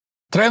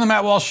Today on the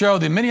Matt Walsh Show,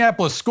 the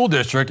Minneapolis School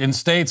District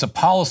instates a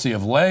policy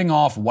of laying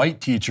off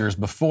white teachers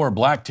before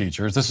black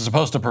teachers. This is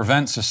supposed to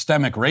prevent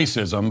systemic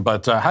racism,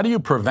 but how do you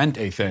prevent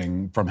a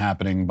thing from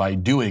happening by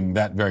doing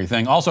that very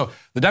thing? Also,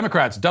 the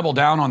Democrats double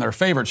down on their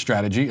favorite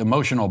strategy,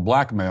 emotional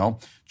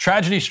blackmail.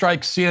 Tragedy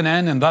strikes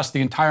CNN and thus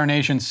the entire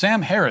nation.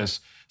 Sam Harris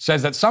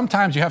says that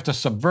sometimes you have to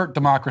subvert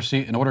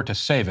democracy in order to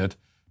save it.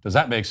 Does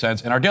that make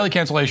sense? In our Daily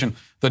Cancellation,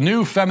 the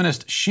new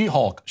feminist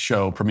She-Hulk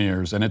show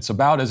premieres, and it's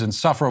about as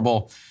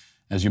insufferable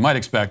as you might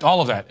expect. All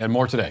of that and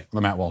more today on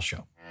The Matt Walsh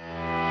Show.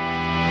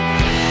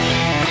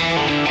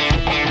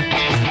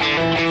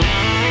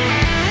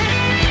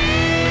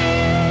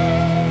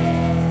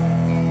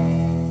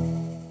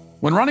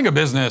 When running a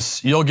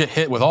business, you'll get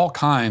hit with all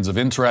kinds of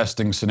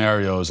interesting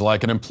scenarios,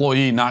 like an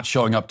employee not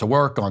showing up to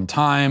work on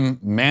time,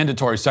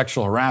 mandatory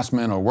sexual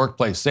harassment or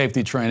workplace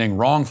safety training,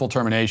 wrongful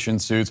termination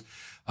suits,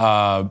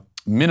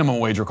 minimum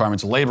wage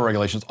requirements, labor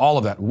regulations, all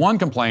of that. One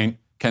complaint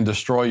can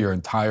destroy your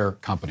entire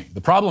company.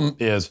 The problem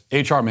is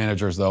HR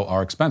managers, though,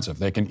 are expensive.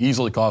 They can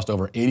easily cost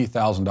over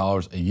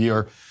 $80,000 a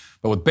year.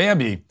 But with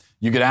Bambee,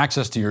 you get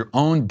access to your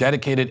own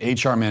dedicated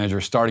HR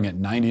manager starting at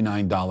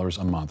 $99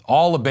 a month.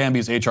 All of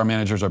Bambee's HR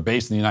managers are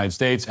based in the United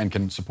States and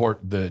can support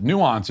the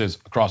nuances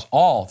across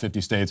all 50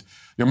 states.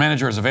 Your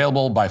manager is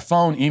available by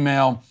phone,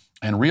 email,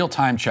 and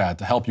real-time chat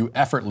to help you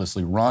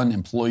effortlessly run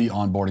employee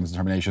onboardings and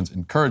terminations,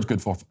 encourage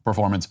good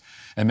performance,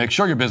 and make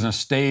sure your business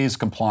stays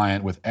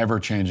compliant with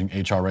ever-changing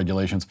HR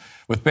regulations.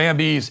 With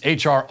Bambee's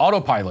HR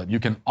Autopilot,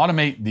 you can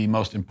automate the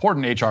most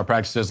important HR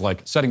practices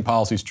like setting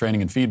policies,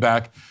 training, and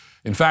feedback.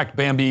 In fact,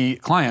 Bambee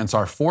clients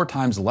are 4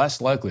 times less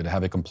likely to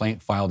have a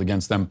complaint filed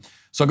against them.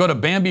 So go to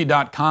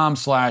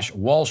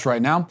Bambee.com/Walsh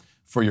right now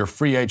for your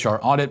free HR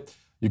audit.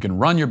 You can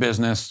run your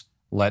business.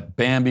 Let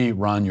Bambee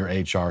run your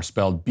HR,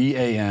 spelled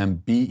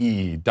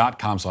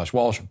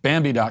BAMBE.com/Walsh,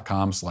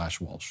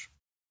 Bambee.com/Walsh.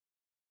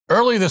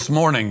 Early this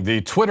morning,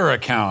 the Twitter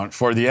account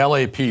for the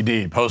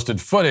LAPD posted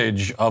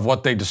footage of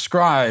what they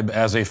describe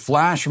as a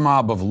flash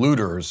mob of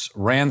looters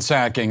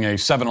ransacking a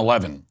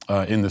 7-Eleven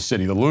in the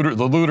city. The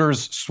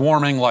looters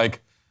swarming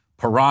like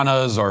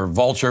piranhas or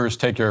vultures,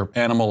 take your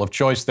animal of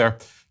choice there,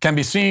 can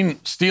be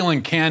seen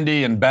stealing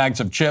candy and bags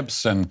of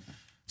chips and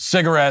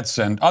cigarettes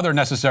and other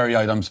necessary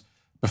items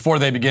before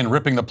they begin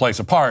ripping the place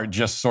apart,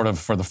 just sort of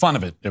for the fun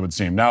of it, it would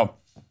seem. Now,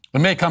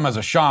 it may come as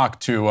a shock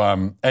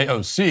to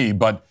AOC,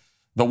 but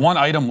the one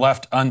item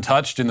left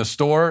untouched in the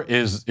store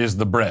is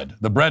the bread.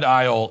 The bread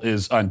aisle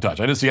is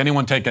untouched. I didn't see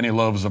anyone take any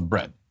loaves of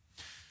bread.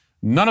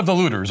 None of the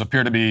looters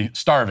appear to be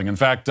starving. In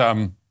fact,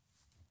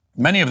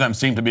 many of them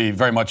seem to be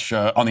very much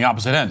on the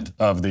opposite end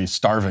of the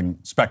starving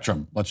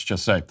spectrum, let's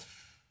just say.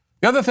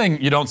 The other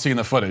thing you don't see in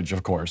the footage,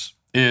 of course,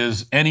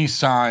 is any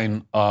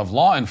sign of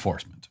law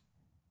enforcement.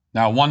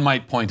 Now, one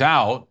might point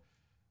out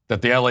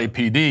that the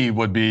LAPD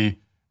would be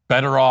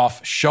better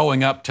off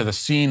showing up to the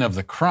scene of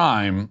the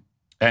crime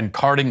and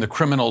carting the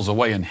criminals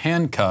away in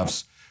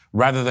handcuffs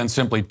rather than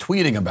simply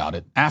tweeting about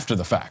it after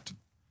the fact.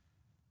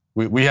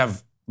 We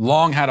have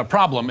long had a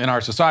problem in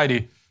our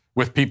society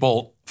with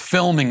people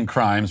filming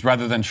crimes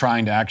rather than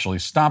trying to actually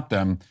stop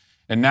them.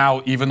 And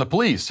now even the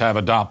police have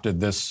adopted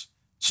this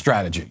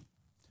strategy.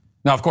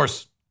 Now, of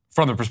course,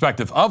 from the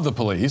perspective of the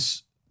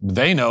police,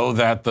 they know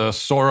that the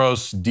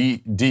Soros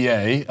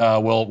DA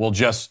will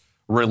just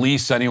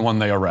release anyone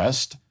they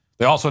arrest.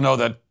 They also know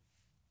that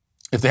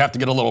if they have to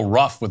get a little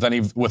rough with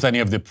any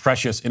of the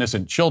precious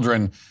innocent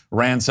children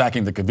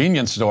ransacking the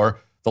convenience store,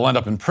 they'll end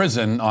up in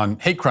prison on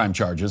hate crime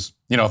charges.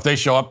 You know, if they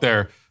show up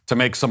there to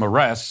make some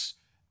arrests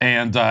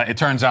and it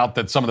turns out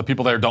that some of the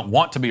people there don't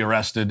want to be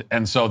arrested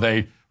and so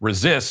they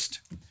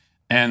resist,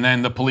 and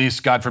then the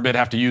police, God forbid,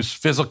 have to use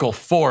physical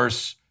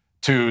force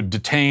to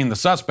detain the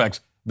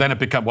suspects, then it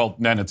becomes, well,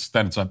 then it's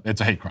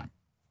a hate crime.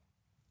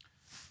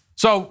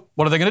 So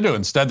what are they going to do?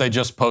 Instead, they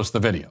just post the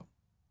video.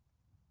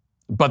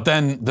 But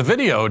then the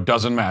video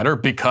doesn't matter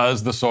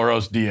because the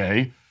Soros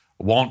DA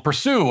won't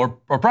pursue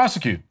or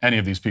prosecute any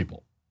of these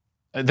people.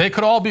 They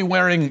could all be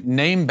wearing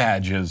name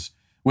badges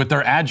with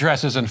their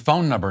addresses and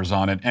phone numbers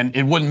on it, and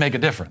it wouldn't make a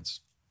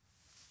difference.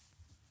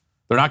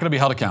 They're not going to be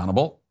held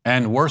accountable,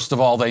 and worst of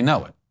all, they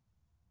know it.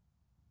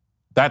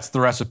 That's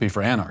the recipe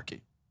for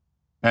anarchy.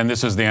 And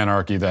this is the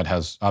anarchy that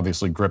has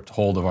obviously gripped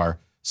hold of our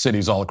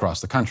cities all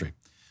across the country.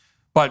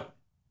 But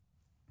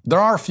there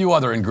are a few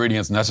other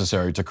ingredients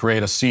necessary to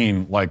create a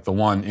scene like the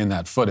one in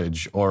that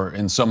footage or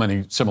in so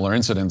many similar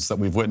incidents that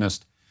we've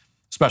witnessed,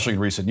 especially in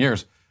recent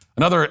years.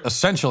 Another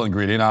essential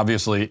ingredient,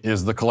 obviously,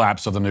 is the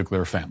collapse of the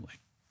nuclear family.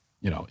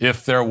 You know,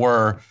 if there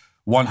were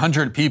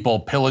 100 people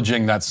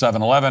pillaging that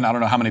 7-Eleven, I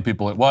don't know how many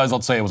people it was,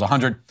 let's say it was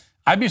 100,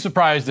 I'd be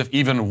surprised if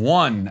even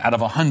 1 out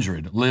of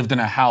 100 lived in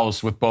a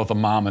house with both a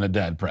mom and a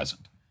dad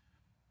present.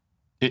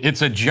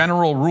 It's a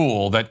general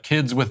rule that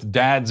kids with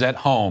dads at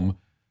home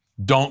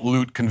don't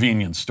loot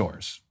convenience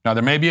stores. Now,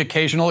 there may be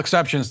occasional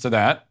exceptions to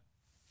that.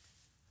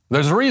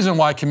 There's a reason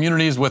why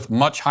communities with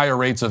much higher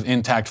rates of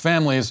intact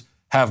families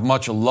have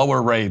much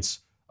lower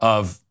rates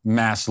of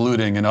mass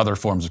looting and other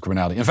forms of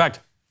criminality. In fact,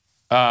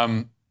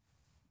 I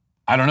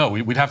don't know,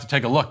 we'd have to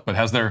take a look, but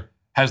has there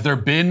Has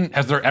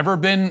there ever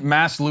been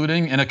mass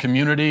looting in a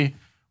community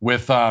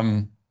with,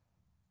 a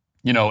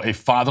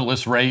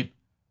fatherless rate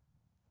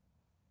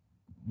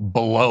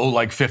below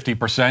like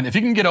 50%? If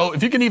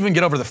you can even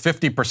get over the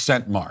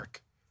 50%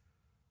 mark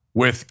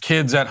with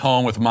kids at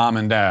home with mom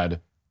and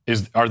dad,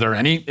 are there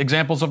any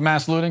examples of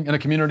mass looting in a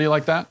community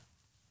like that?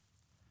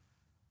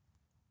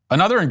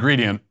 Another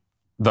ingredient,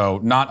 though,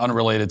 not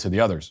unrelated to the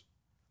others,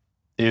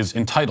 is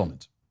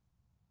entitlement.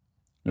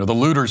 The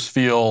looters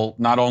feel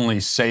not only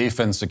safe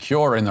and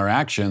secure in their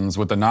actions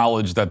with the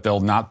knowledge that they'll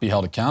not be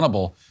held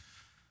accountable,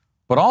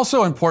 but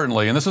also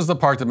importantly, and this is the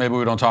part that maybe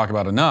we don't talk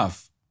about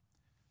enough,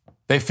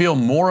 they feel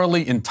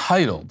morally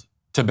entitled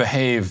to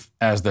behave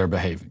as they're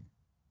behaving.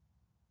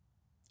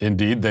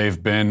 Indeed,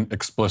 they've been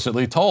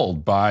explicitly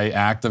told by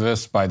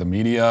activists, by the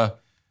media,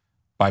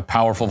 by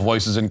powerful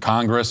voices in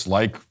Congress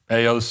like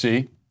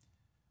AOC,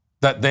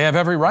 that they have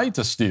every right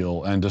to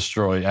steal and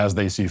destroy as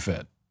they see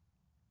fit.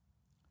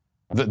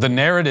 The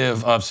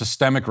narrative of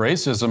systemic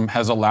racism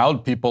has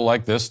allowed people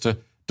like this to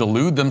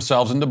delude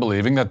themselves into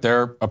believing that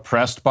they're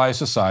oppressed by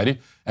society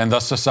and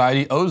thus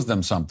society owes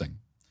them something.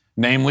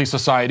 Namely,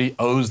 society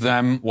owes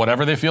them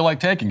whatever they feel like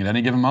taking at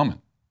any given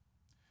moment.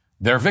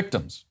 They're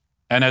victims.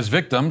 And as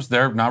victims,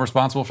 they're not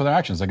responsible for their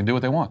actions. They can do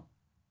what they want.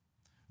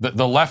 The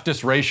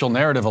leftist racial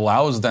narrative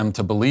allows them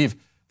to believe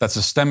that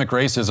systemic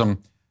racism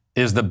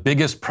is the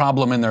biggest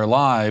problem in their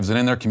lives and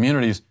in their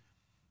communities,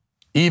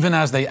 even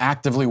as they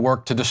actively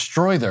work to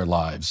destroy their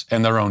lives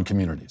and their own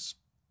communities.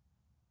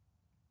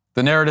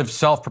 The narrative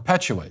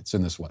self-perpetuates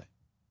in this way.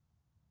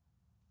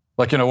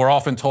 We're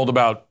often told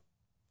about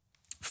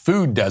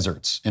food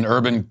deserts in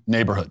urban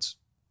neighborhoods.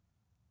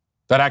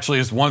 That actually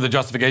is one of the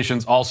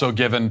justifications also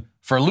given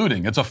for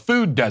looting. It's a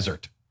food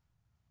desert.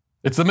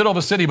 It's the middle of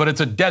a city, but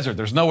it's a desert.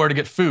 There's nowhere to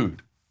get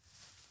food.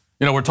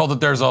 We're told that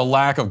there's a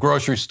lack of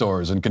grocery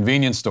stores and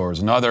convenience stores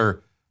and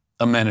other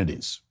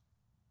amenities.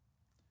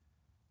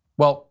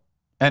 Well,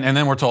 and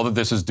then we're told that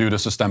this is due to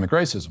systemic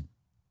racism.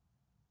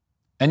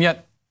 And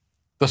yet,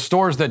 the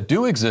stores that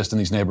do exist in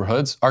these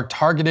neighborhoods are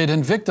targeted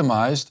and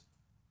victimized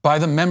by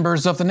the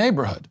members of the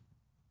neighborhood.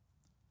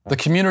 The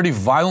community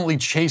violently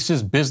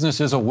chases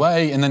businesses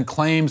away and then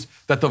claims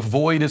that the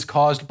void is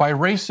caused by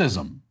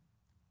racism.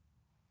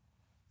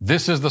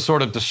 This is the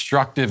sort of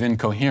destructive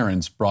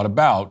incoherence brought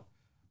about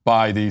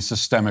by the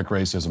systemic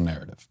racism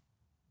narrative.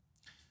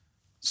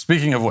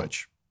 Speaking of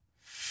which,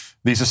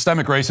 the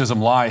systemic racism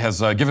lie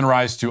has given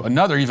rise to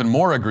another even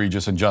more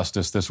egregious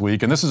injustice this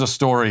week, and this is a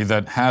story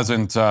that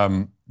hasn't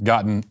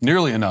gotten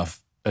nearly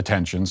enough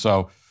attention,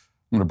 so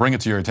I'm going to bring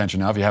it to your attention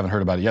now if you haven't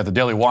heard about it yet. The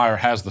Daily Wire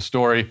has the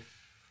story.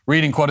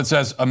 Reading, quote, it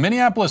says, a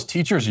Minneapolis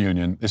teachers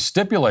union is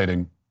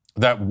stipulating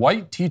that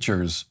white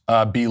teachers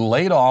be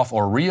laid off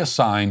or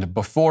reassigned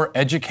before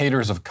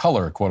educators of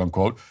color, quote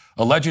unquote,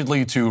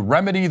 allegedly to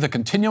remedy the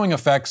continuing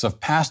effects of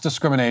past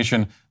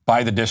discrimination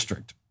by the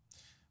district.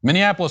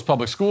 Minneapolis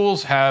public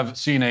schools have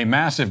seen a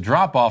massive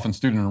drop-off in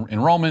student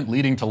enrollment,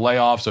 leading to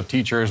layoffs of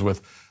teachers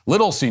with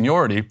little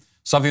seniority,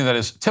 something that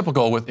is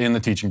typical within the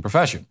teaching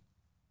profession.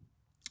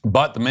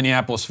 But the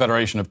Minneapolis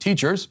Federation of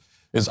Teachers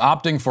is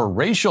opting for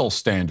racial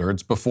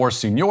standards before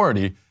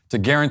seniority to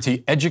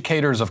guarantee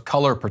educators of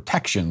color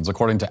protections,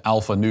 according to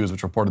Alpha News,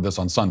 which reported this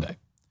on Sunday.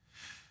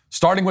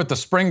 Starting with the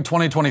spring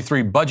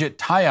 2023 budget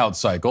tie-out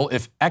cycle,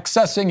 if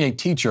accessing a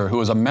teacher who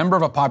is a member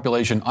of a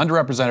population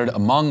underrepresented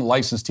among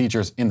licensed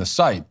teachers in the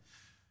site,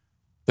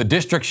 the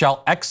district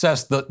shall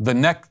access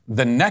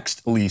the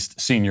next least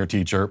senior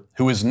teacher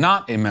who is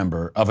not a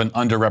member of an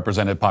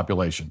underrepresented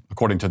population,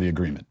 according to the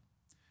agreement.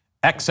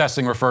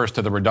 Accessing refers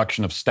to the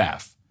reduction of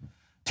staff.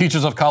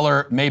 Teachers of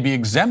color may be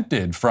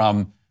exempted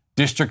from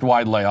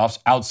district-wide layoffs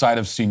outside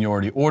of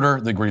seniority order,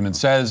 the agreement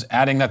says,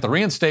 adding that the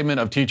reinstatement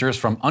of teachers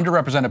from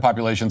underrepresented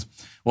populations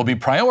will be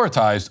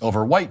prioritized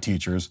over white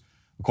teachers,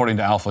 according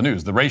to Alpha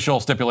News. The racial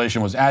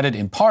stipulation was added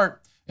in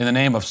part in the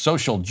name of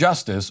social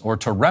justice or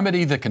to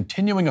remedy the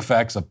continuing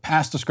effects of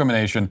past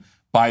discrimination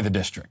by the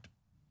district.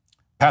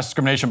 Past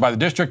discrimination by the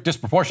district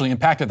disproportionately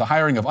impacted the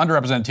hiring of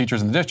underrepresented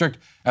teachers in the district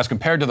as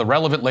compared to the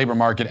relevant labor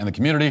market and the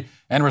community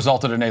and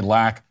resulted in a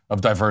lack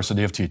of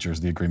diversity of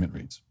teachers, the agreement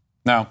reads.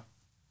 Now,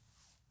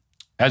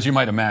 as you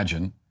might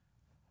imagine,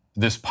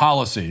 this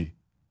policy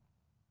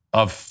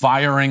of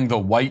firing the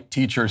white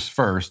teachers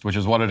first, which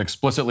is what it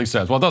explicitly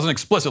says. Well, it doesn't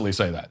explicitly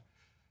say that.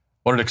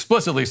 What it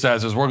explicitly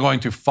says is we're going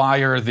to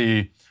fire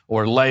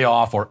or lay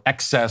off or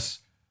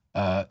excess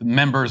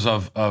members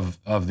of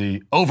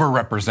the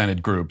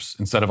overrepresented groups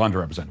instead of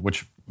underrepresented,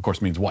 which of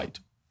course means white.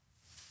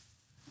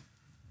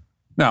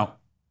 Now,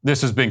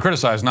 this is being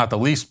criticized not the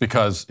least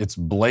because it's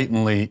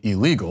blatantly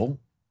illegal.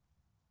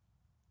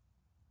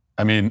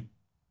 I mean,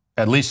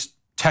 at least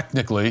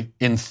technically,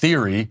 in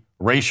theory,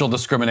 racial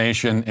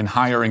discrimination in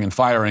hiring and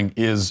firing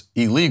is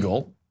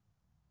illegal.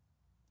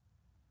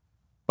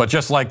 But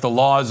just like the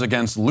laws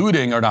against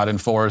looting are not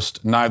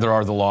enforced, neither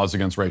are the laws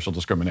against racial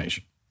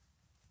discrimination.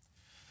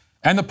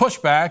 And the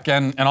pushback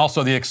and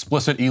also the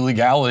explicit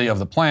illegality of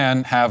the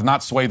plan have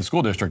not swayed the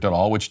school district at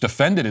all, which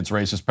defended its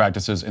racist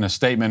practices in a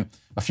statement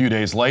a few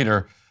days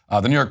later,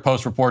 The New York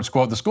Post reports,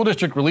 quote, the school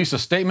district released a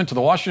statement to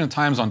the Washington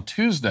Times on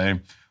Tuesday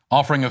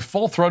offering a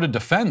full-throated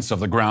defense of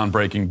the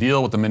groundbreaking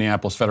deal with the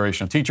Minneapolis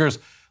Federation of Teachers,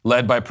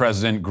 led by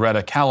President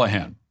Greta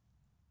Callahan.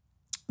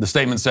 The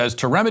statement says,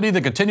 to remedy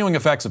the continuing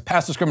effects of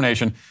past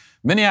discrimination,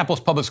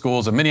 Minneapolis Public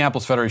Schools and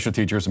Minneapolis Federation of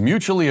Teachers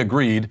mutually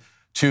agreed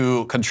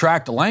to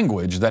contract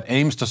language that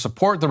aims to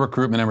support the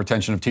recruitment and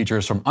retention of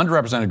teachers from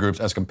underrepresented groups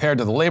as compared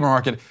to the labor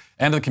market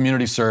and to the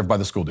community served by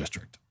the school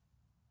district.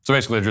 So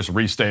basically, they're just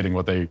restating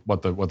what the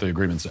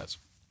agreement says.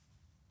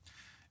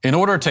 In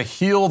order to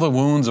heal the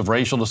wounds of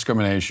racial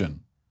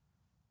discrimination,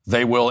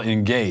 they will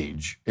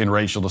engage in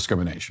racial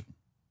discrimination.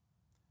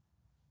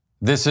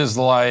 This is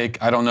like,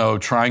 I don't know,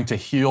 trying to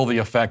heal the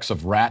effects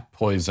of rat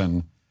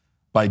poison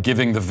by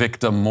giving the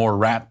victim more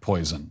rat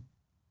poison.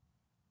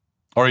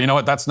 Or you know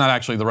what? That's not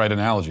actually the right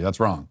analogy. That's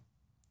wrong.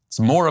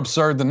 It's more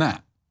absurd than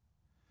that.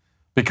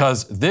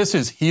 Because this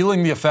is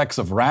healing the effects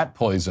of rat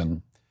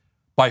poison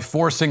by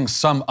forcing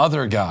some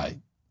other guy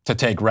to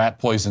take rat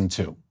poison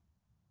too.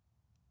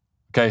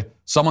 Okay?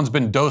 Someone's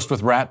been dosed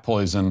with rat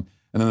poison,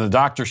 and then the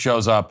doctor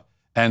shows up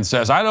and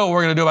says, I know what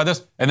we're going to do about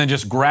this, and then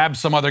just grabs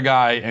some other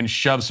guy and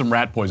shoves some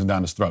rat poison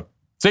down his throat.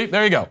 See,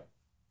 there you go.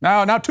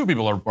 Now two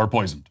people are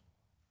poisoned.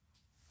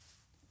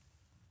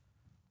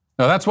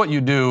 Now, that's what you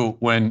do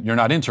when you're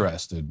not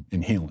interested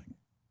in healing.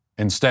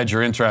 Instead,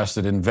 you're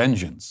interested in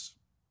vengeance,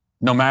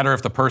 no matter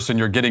if the person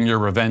you're getting your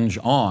revenge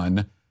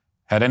on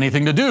had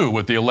anything to do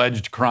with the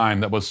alleged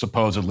crime that was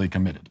supposedly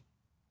committed.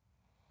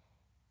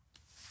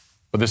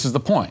 But this is the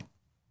point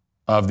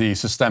of the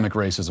systemic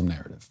racism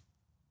narrative.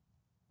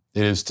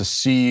 It is to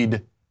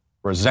seed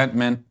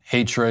resentment,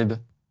 hatred,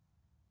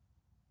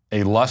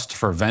 a lust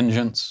for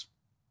vengeance,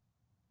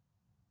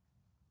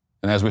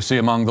 and as we see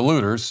among the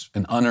looters,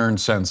 an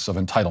unearned sense of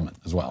entitlement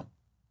as well.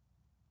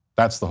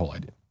 That's the whole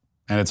idea.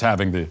 And it's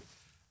having the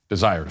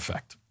desired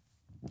effect.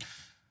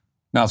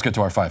 Now let's get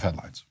to our 5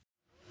 headlines.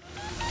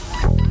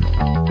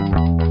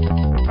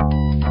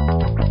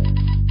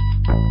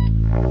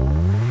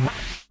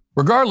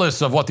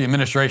 Regardless of what the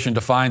administration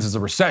defines as a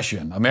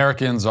recession,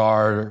 Americans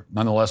are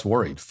nonetheless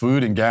worried.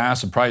 Food and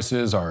gas and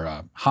prices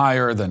are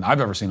higher than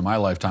I've ever seen in my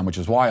lifetime, which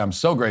is why I'm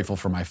so grateful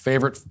for my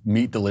favorite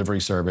meat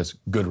delivery service,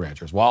 Good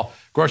Ranchers. While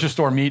grocery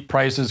store meat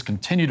prices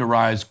continue to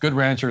rise, Good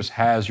Ranchers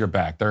has your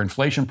back. Their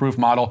inflation-proof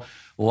model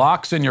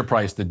locks in your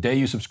price the day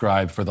you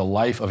subscribe for the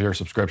life of your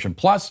subscription.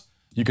 Plus,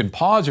 you can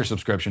pause your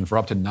subscription for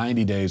up to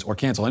 90 days or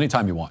cancel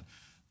anytime you want.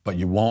 But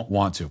you won't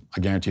want to. I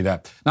guarantee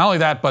that. Not only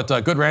that, but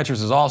Good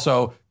Ranchers is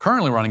also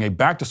currently running a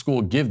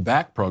back-to-school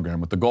give-back program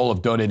with the goal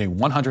of donating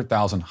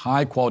 100,000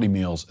 high-quality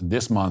meals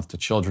this month to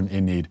children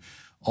in need.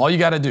 All you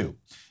got to do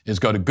is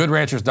go to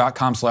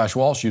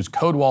goodranchers.com/Walsh, use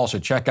code Walsh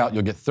at checkout.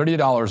 You'll get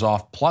 $30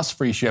 off plus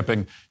free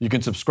shipping. You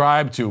can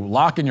subscribe to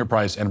lock in your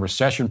price and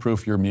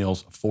recession-proof your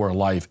meals for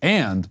life.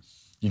 And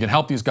you can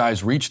help these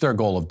guys reach their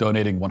goal of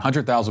donating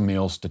 100,000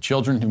 meals to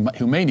children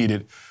who may need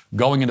it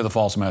going into the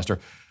fall semester.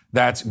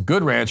 That's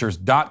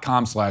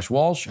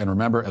goodranchers.com/Walsh. And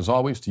remember, as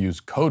always, to use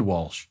code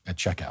Walsh at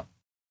checkout.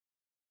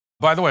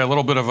 By the way, a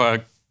little bit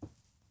of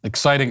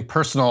exciting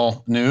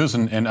personal news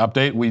and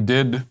update. We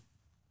did,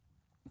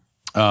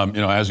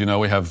 as you know,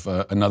 we have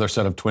another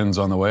set of twins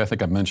on the way. I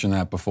think I've mentioned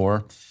that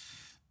before.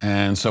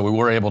 And so we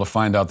were able to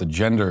find out the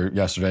gender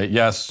yesterday.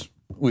 Yes,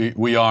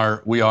 we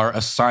are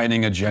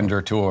assigning a gender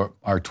to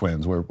our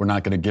twins. We're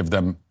not going to give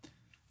them,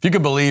 if you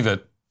could believe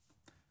it,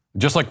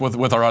 just like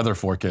with our other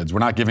 4 kids, we're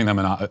not giving them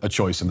a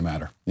choice in the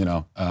matter.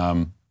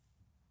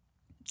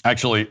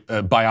 Actually,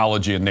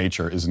 biology and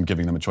nature isn't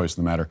giving them a choice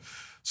in the matter.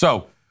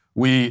 So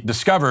we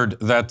discovered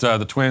that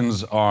the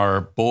twins are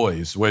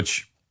boys,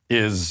 which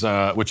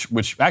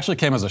actually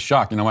came as a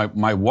shock.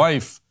 My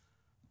wife,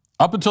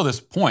 up until this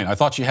point, I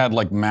thought she had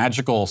like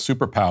magical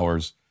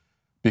superpowers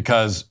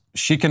because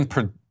she can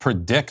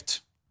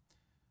predict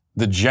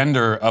the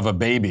gender of a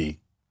baby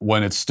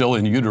when it's still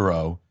in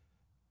utero.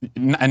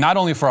 And not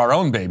only for our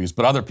own babies,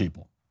 but other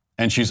people.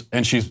 And she's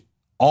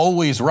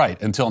always right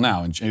until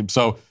now. And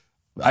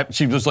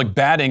she was like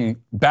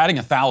batting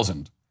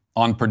 1,000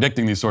 on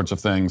predicting these sorts of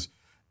things.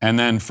 And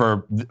then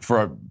for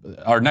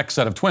our next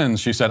set of twins,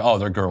 she said, "Oh,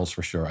 they're girls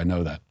for sure. I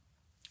know that."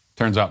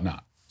 Turns out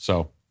not.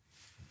 So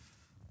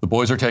the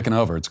boys are taking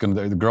over.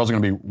 The girls are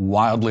going to be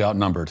wildly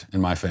outnumbered in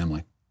my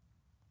family.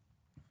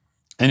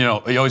 And you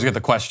always get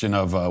the question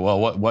of,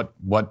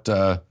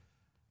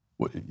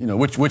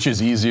 which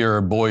is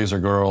easier, boys or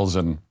girls?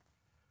 And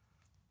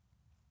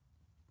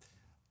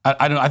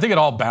I don't know. I think it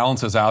all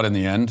balances out in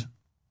the end.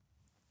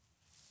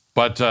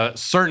 But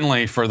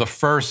certainly for the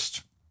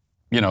first,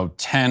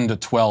 10 to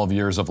 12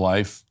 years of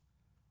life,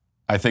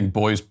 I think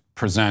boys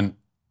present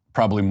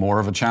probably more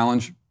of a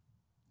challenge.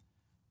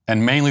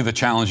 And mainly the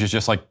challenge is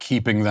just like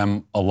keeping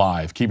them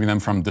alive, keeping them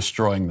from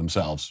destroying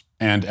themselves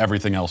and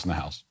everything else in the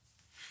house.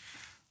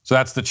 So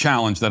that's the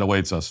challenge that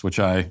awaits us, which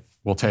I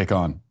will take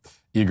on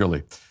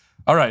eagerly.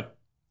 All right.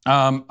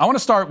 I want to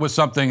start with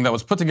something that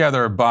was put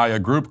together by a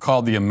group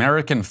called the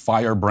American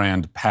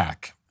Firebrand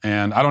PAC.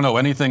 And I don't know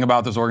anything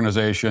about this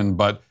organization,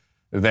 but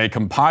they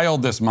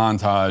compiled this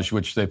montage,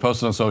 which they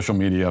posted on social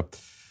media.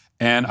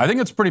 And I think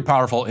it's pretty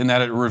powerful in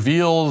that it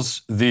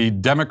reveals the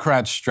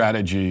Democrats'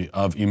 strategy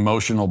of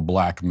emotional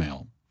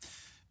blackmail.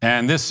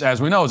 And this,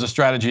 as we know, is a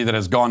strategy that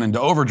has gone into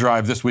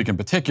overdrive this week in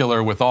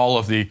particular with all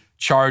of the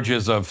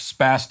charges of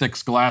spastic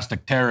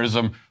scholastic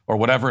terrorism, or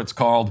whatever it's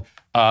called,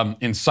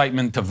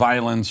 incitement to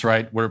violence,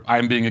 right? Where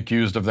I'm being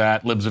accused of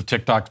that, libs of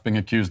TikTok's being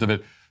accused of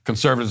it,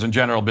 conservatives in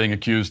general being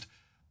accused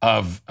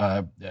of,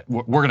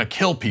 we're going to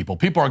kill people.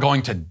 People are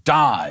going to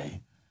die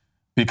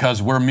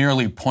because we're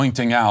merely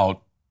pointing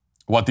out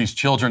what these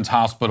children's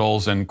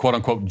hospitals and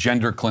quote-unquote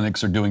gender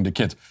clinics are doing to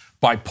kids.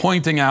 By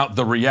pointing out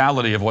the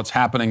reality of what's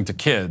happening to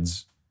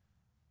kids,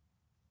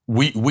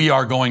 we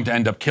are going to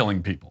end up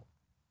killing people.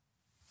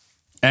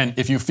 And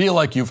if you feel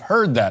like you've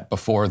heard that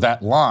before,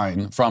 that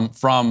line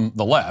from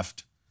the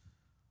left,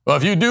 well,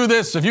 if you do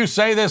this, if you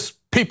say this,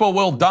 people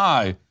will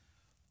die.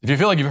 If you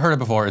feel like you've heard it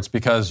before, it's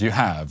because you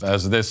have,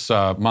 as this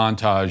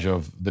montage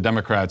of the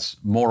Democrats'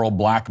 moral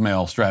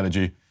blackmail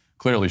strategy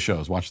clearly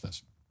shows. Watch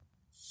this.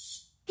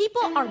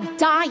 People are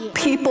dying.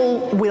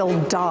 People will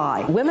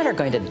die. Women are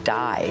going to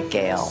die,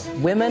 Gail.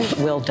 Women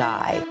will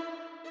die.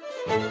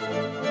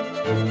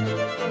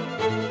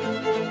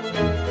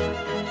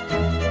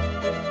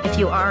 If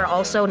you are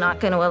also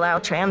not going to allow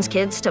trans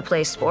kids to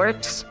play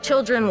sports,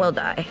 children will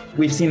die.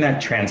 We've seen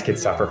that trans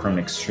kids suffer from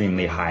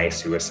extremely high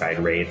suicide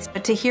rates.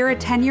 To hear a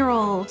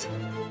 10-year-old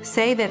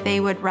say that they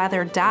would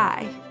rather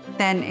die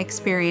than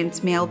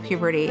experience male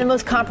puberty. The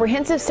most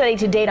comprehensive study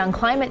to date on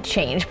climate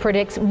change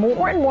predicts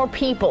more and more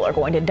people are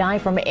going to die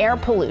from air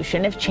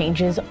pollution if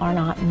changes are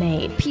not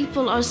made.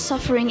 People are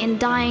suffering and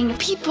dying.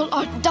 People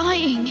are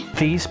dying.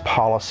 These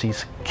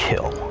policies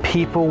kill.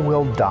 People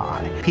will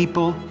die.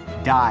 People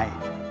die.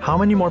 How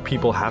many more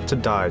people have to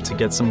die to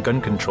get some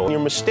gun control?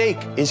 Your mistake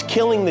is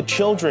killing the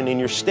children in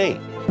your state.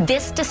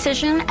 This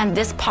decision and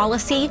this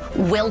policy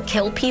will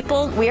kill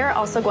people. We are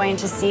also going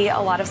to see a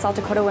lot of South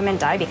Dakota women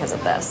die because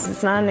of this.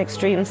 It's not an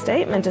extreme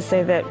statement to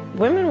say that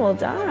women will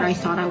die. I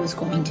thought I was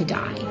going to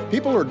die.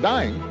 People are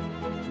dying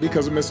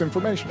because of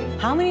misinformation.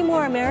 How many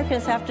more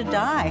Americans have to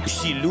die?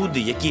 Всі люди,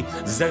 які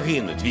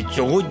загинуть від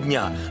цього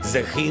дня,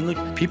 загинуть.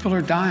 People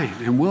are dying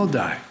and will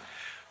die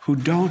who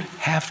don't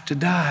have to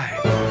die.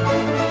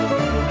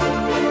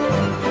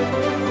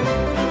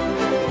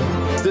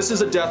 This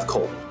is a death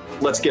cult.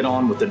 Let's get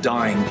on with the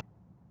dying.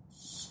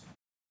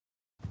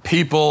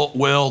 People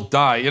will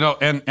die. You know,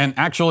 and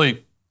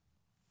actually,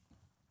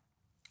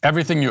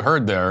 everything you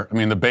heard there, I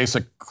mean, the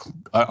basic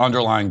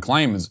underlying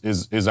claim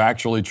is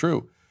actually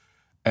true.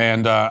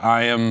 And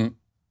I am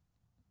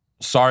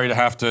sorry to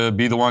have to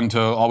be the one to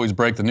always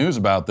break the news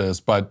about this,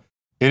 but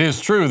it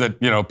is true that,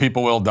 you know,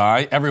 people will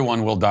die.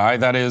 Everyone will die.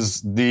 That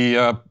is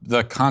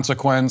the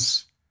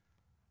consequence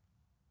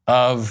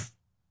of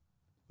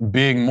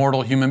being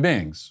mortal human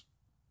beings.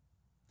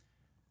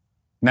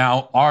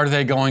 Now, are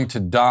they going to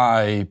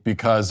die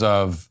because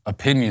of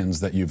opinions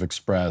that you've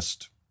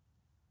expressed?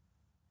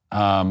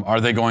 Are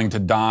they going to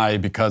die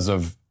because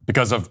of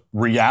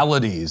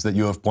realities that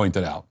you have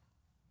pointed out?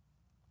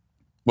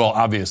 Well,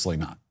 obviously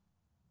not.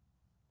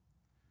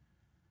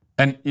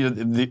 And you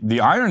know, the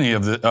irony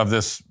of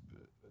this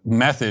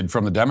method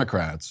from the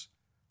Democrats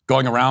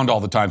going around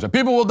all the time saying,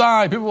 people will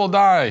die, people will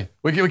die.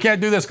 We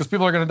can't do this because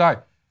people are going to die.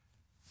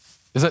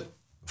 Is it?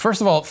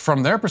 First of all,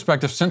 from their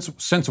perspective,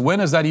 since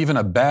when is that even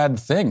a bad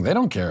thing? They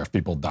don't care if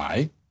people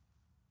die.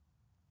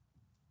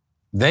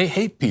 They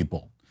hate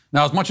people.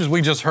 Now, as much as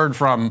we just heard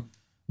from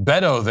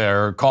Beto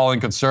there calling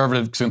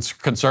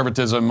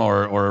conservatism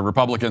or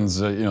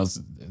Republicans,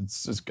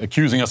 it's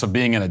accusing us of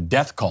being in a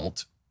death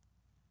cult.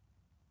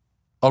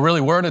 Oh,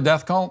 really? We're in a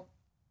death cult?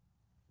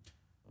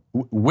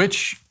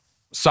 Which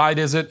side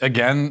is it,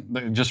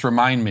 again, just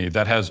remind me,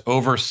 that has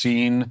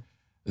overseen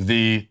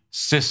the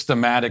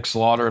systematic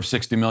slaughter of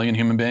 60 million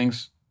human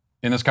beings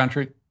in this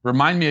country?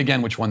 Remind me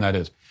again which one that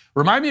is.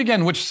 Remind me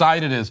again which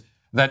side it is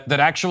that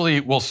actually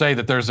will say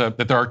that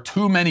there are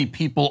too many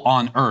people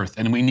on Earth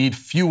and we need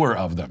fewer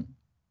of them.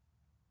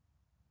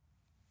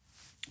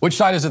 Which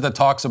side is it that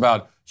talks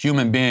about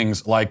human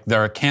beings like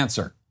they're a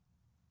cancer,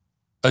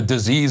 a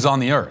disease on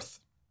the Earth?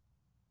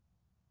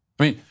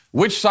 I mean,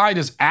 which side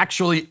is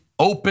actually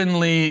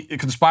openly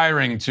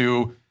conspiring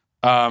to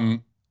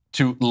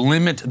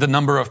limit the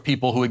number of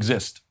people who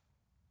exist?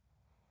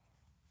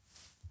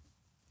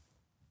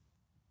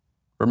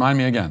 Remind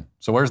me again.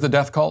 So where's the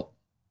death cult?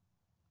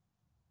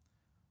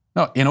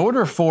 No, in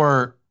order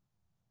for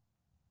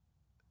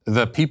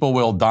the people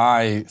will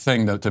die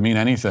thing to mean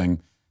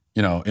anything,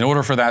 in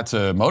order for that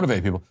to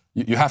motivate people,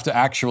 you have to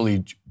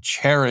actually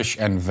cherish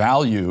and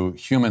value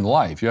human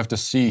life. You have to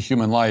see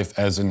human life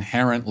as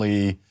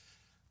inherently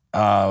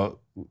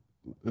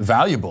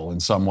valuable in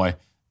some way.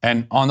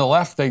 And on the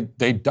left,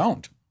 they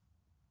don't.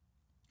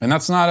 And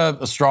that's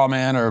not a straw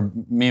man or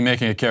me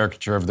making a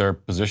caricature of their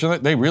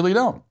position. They really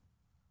don't.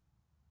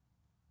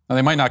 Now,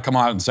 they might not come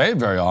out and say it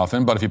very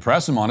often, but if you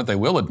press them on it, they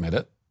will admit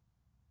it.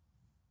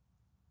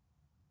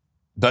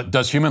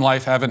 Does human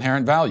life have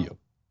inherent value?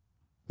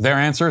 Their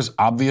answer is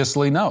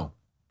obviously no.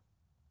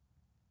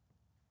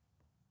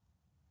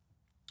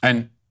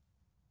 And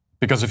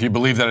Because if you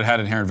believe that it had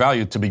inherent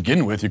value to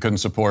begin with, you couldn't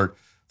support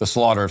the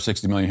slaughter of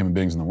 60 million human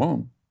beings in the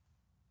womb.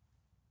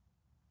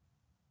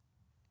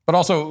 But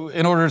also,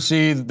 in order to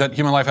see that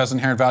human life has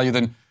inherent value,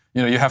 then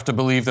you have to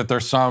believe that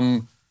there's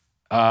some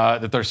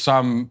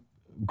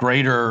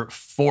greater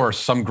force,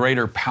 some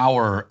greater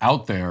power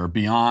out there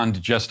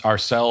beyond just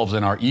ourselves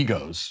and our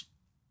egos.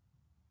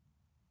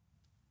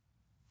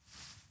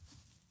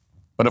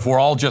 But if we're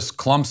all just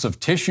clumps of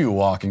tissue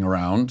walking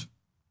around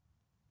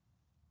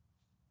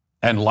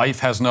and life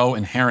has no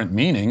inherent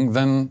meaning,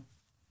 then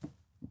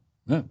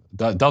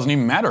it doesn't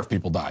even matter if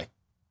people die.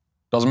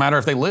 Doesn't matter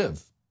if they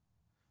live.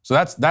 So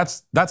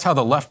that's how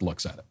the left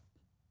looks at it.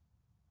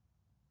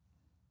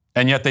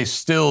 And yet they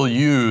still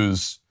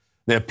use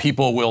the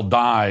people will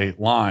die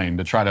line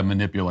to try to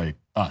manipulate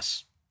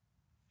us.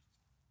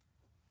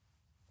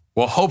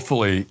 Well,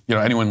 hopefully,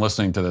 anyone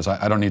listening to this,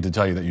 I don't need to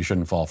tell you that you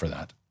shouldn't fall for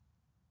that.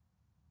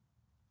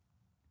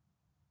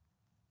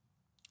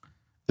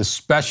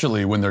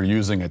 Especially when they're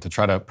using it to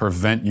try to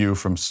prevent you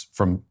from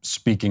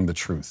speaking the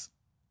truth.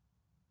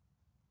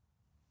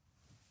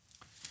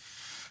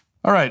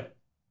 All right.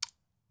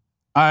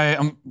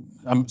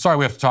 I'm sorry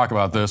we have to talk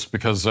about this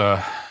because,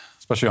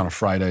 especially on a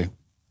Friday,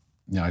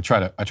 I try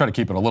to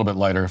keep it a little bit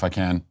lighter if I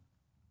can.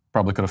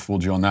 Probably could have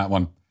fooled you on that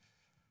one.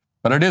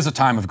 But it is a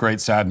time of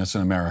great sadness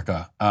in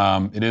America.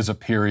 It is a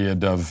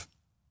period of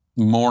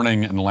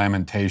mourning and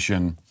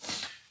lamentation.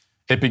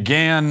 It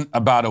began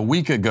about a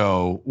week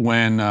ago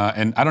when,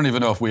 and I don't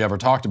even know if we ever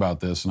talked about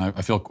this, and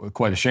I feel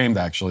quite ashamed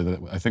actually that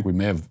I think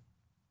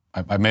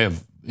I may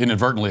have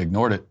inadvertently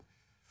ignored it.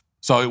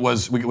 So it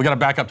was, we got to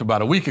back up to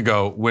about a week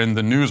ago when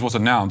the news was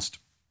announced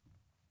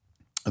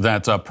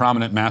that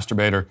prominent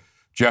masturbator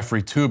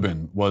Jeffrey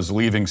Toobin was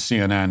leaving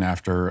CNN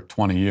after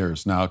 20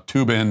 years. Now,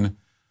 Toobin,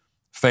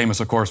 famous,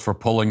 of course, for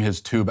pulling his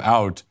tube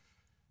out,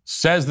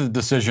 says the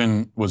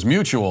decision was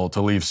mutual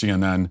to leave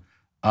CNN.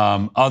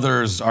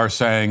 Others are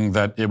saying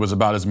that it was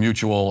about as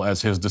mutual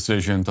as his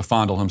decision to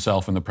fondle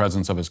himself in the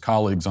presence of his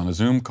colleagues on a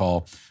Zoom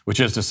call, which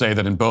is to say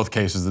that in both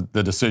cases,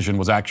 the decision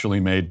was actually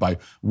made by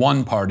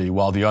one party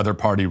while the other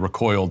party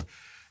recoiled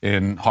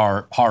in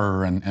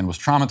horror and was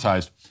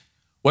traumatized.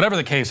 Whatever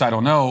the case, I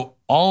don't know.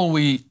 All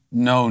we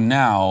know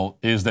now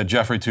is that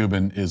Jeffrey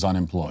Toobin is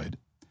unemployed,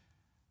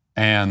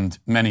 and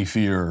many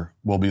fear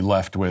will be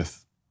left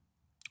with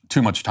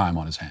too much time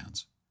on his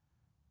hands,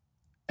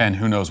 and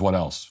who knows what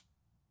else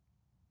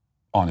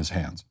on his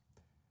hands.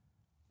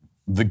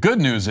 The good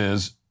news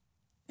is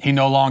he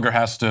no longer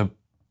has to,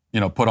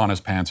 put on his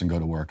pants and go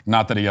to work.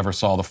 Not that he ever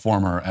saw the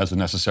former as a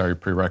necessary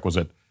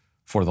prerequisite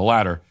for the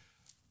latter.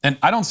 And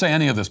I don't say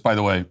any of this, by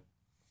the way,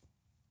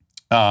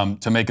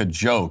 to make a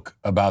joke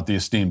about the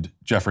esteemed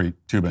Jeffrey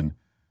Toobin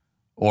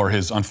or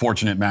his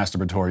unfortunate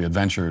masturbatory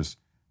adventures.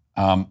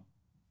 I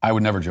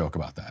would never joke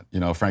about that.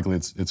 Frankly,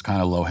 it's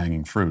kind of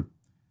low-hanging fruit.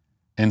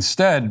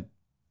 Instead,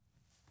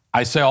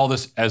 I say all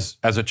this as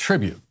a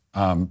tribute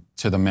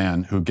to the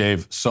man who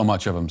gave so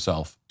much of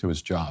himself to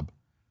his job.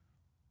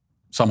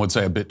 Some would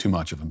say a bit too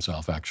much of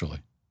himself, actually.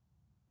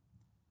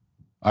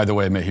 Either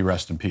way, may he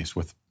rest in peace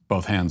with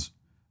both hands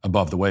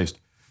above the waist.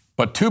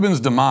 But Toobin's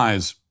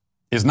demise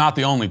is not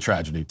the only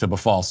tragedy to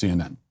befall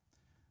CNN.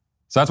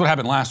 So that's what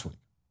happened last week.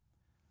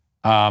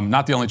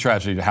 Not the only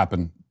tragedy to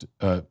happen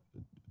to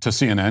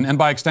CNN, and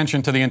by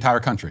extension to the entire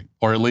country,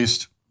 or at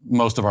least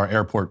most of our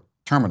airport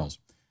terminals.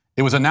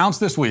 It was announced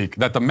this week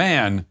that the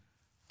man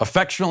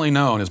affectionately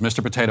known as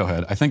Mr. Potato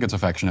Head, I think it's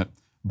affectionate,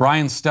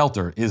 Brian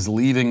Stelter, is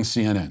leaving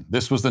CNN.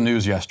 This was the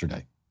news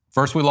yesterday.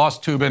 First we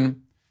lost Toobin,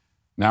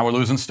 now we're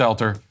losing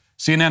Stelter.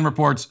 CNN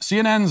reports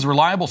CNN's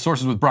reliable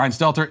sources with Brian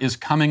Stelter is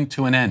coming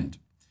to an end.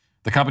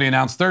 The company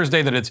announced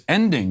Thursday that it's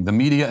ending the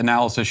media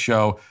analysis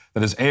show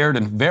that has aired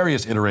in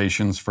various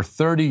iterations for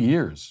 30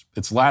 years.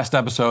 Its last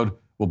episode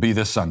will be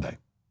this Sunday.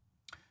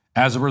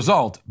 As a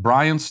result,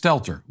 Brian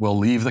Stelter will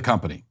leave the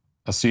company,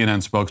 a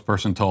CNN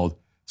spokesperson told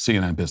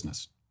CNN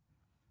Business.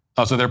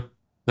 Oh, so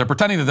they're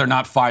pretending that they're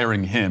not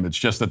firing him. It's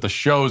just that the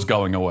show's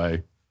going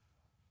away.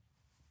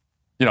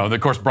 Of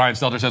course, Brian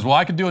Stelter says, well,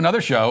 I could do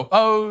another show.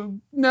 Oh,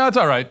 no, it's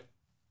all right.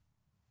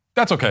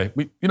 That's okay.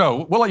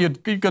 We'll let you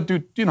go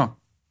do,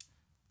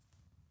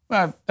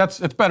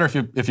 it's better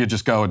if you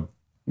just go and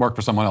work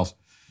for someone else.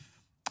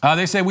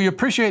 They say, we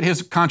appreciate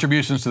his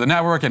contributions to the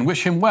network and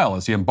wish him well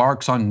as he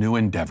embarks on new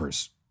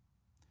endeavors.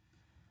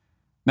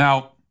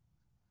 Now,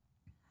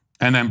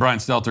 and then Brian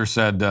Stelter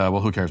said, well,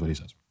 who cares what he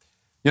says?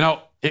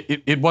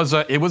 It was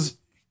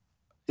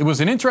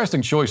an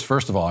interesting choice,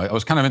 first of all. I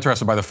was kind of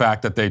interested by the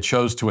fact that they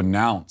chose to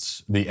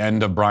announce the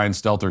end of Brian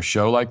Stelter's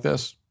show like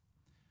this.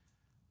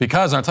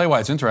 Because, and I'll tell you why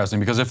it's interesting,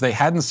 because if they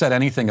hadn't said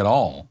anything at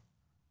all,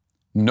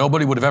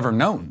 nobody would have ever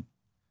known.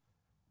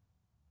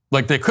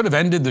 Like, they could have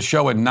ended the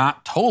show and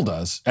not told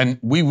us, and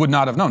we would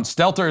not have known.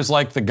 Stelter is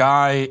like the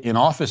guy in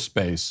Office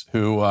Space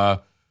who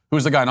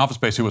was the guy in Office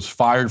Space who was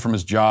fired from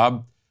his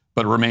job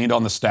but remained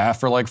on the staff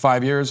for like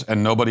 5 years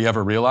and nobody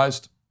ever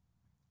realized.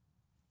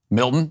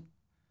 Milton.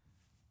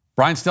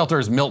 Brian Stelter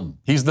is Milton.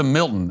 He's the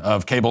Milton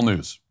of cable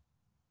news.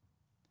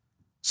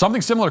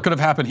 Something similar could have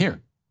happened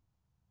here.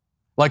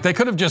 Like, they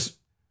could have just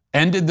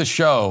ended the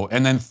show,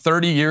 and then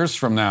 30 years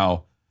from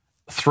now,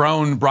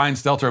 thrown Brian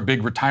Stelter a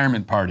big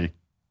retirement party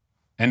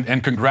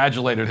and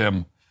congratulated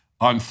him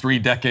on 3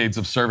 decades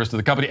of service to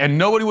the company, and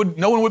no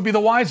one would be the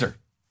wiser.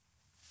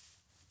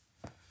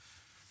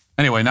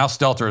 Anyway, now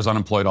Stelter is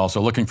unemployed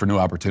also, looking for new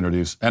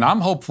opportunities. And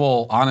I'm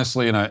hopeful,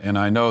 honestly, and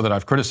I know that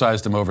I've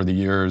criticized him over the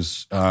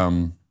years,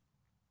 and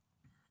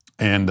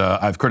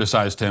I've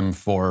criticized him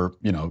for,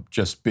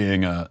 just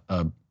being a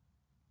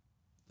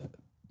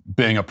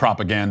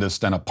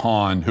propagandist and a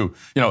pawn who,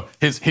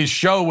 his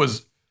show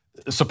was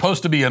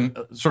supposed to be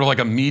sort of like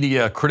a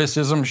media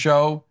criticism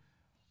show.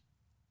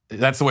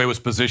 That's the way it was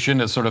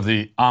positioned, as sort of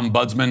the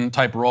ombudsman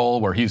type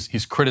role, where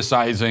he's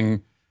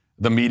criticizing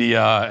the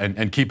media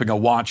and keeping a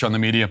watch on the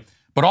media.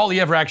 But all he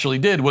ever actually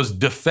did was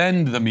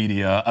defend the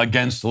media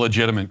against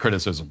legitimate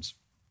criticisms.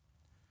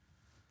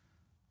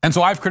 And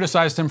so I've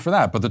criticized him for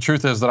that. But the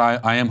truth is that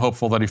I am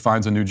hopeful that he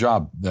finds a new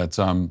job.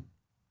 I'm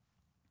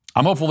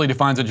hopeful that he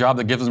finds a job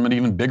that gives him an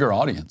even bigger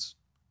audience.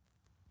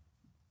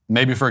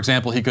 Maybe, for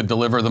example, he could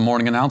deliver the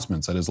morning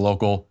announcements at his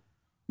local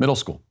middle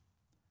school.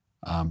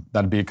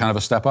 That'd be kind of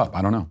a step up.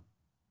 I don't know.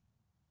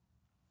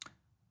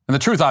 And the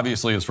truth,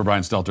 obviously, is for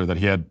Brian Stelter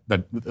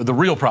that the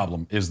real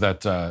problem is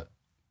that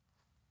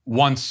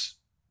once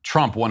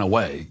Trump went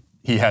away,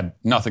 he had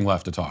nothing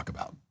left to talk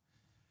about.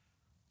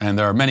 And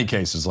there are many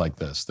cases like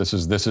this. This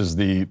is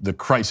the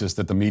crisis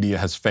that the media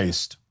has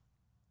faced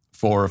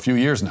for a few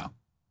years now.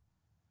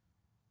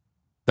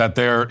 That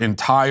their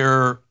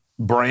entire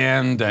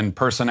brand and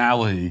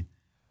personality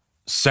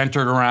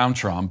centered around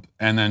Trump,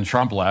 and then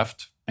Trump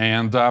left,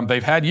 and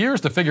they've had years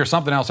to figure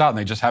something else out, and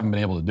they just haven't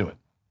been able to do it.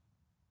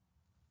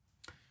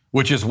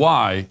 Which is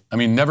why,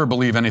 never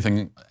believe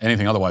anything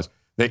otherwise.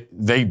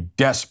 They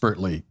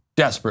desperately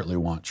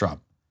want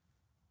Trump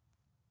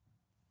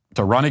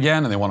to run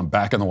again, and they want him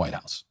back in the White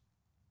House.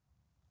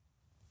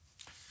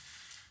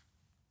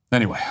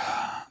 Anyway,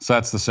 so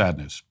that's the sad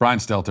news. Brian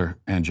Stelter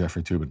and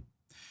Jeffrey Toobin.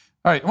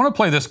 All right, I want to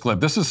play this clip.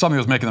 This is something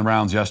that was making the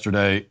rounds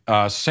yesterday.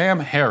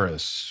 Sam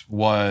Harris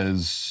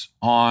was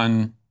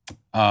on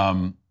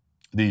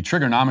the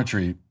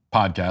Trigonometry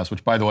podcast,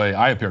 which, by the way,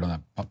 I appeared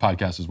on that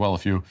podcast as well a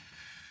few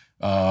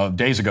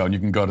days ago, and you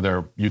can go to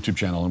their YouTube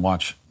channel and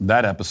watch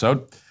that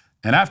episode.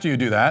 And after you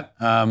do that,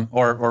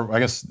 or I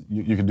guess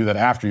you can do that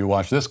after you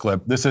watch this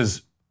clip, this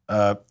is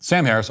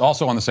Sam Harris,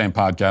 also on the same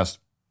podcast,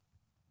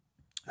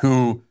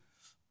 who,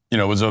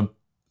 was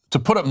to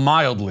put it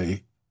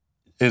mildly,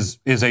 is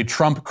a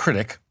Trump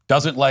critic,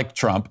 doesn't like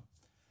Trump.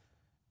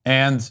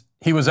 And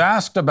he was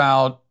asked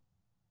about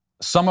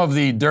some of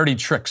the dirty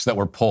tricks that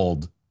were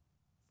pulled,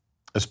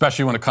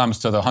 especially when it comes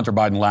to the Hunter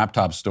Biden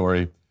laptop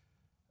story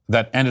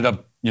that ended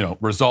up,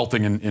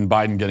 resulting in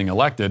Biden getting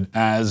elected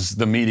as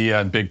the media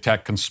and big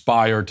tech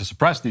conspired to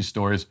suppress these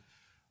stories.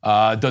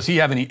 Does he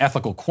have any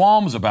ethical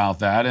qualms about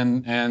that?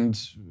 And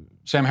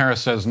Sam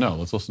Harris says no.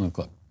 Let's listen to the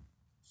clip.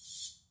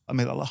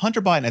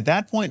 Hunter Biden, at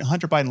that point,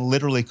 Hunter Biden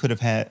literally could have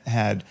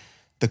had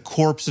the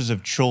corpses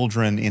of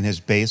children in his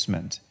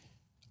basement.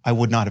 I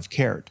would not have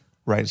cared,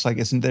 right? It's like,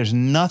 there's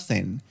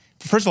nothing.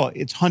 First of all,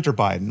 it's Hunter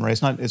Biden, right?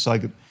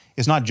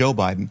 It's not Joe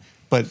Biden,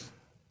 but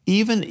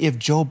even if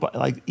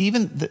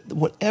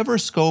whatever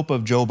scope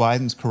of Joe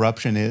Biden's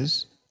corruption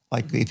is,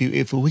 like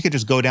if we could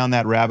just go down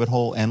that rabbit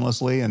hole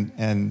endlessly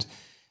and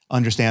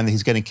understand that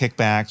he's getting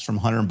kickbacks from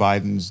Hunter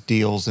Biden's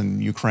deals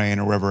in Ukraine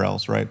or wherever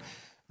else, right?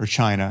 Or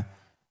China,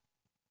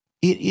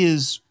 it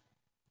is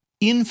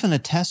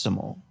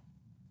infinitesimal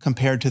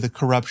compared to the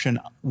corruption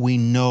we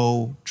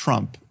know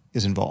Trump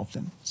is involved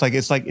in.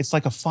 It's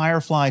like a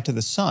firefly to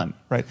the sun,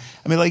 right?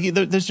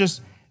 There's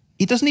just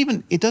it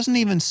doesn't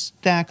even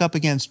stack up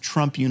against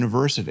Trump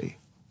University,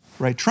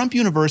 right? Trump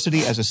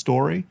University as a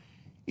story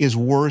is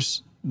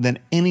worse than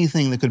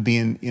anything that could be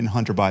in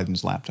Hunter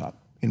Biden's laptop,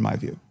 in my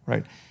view,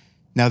 right?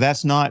 Now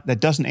that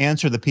doesn't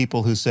answer the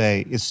people who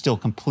say it's still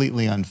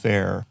completely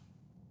unfair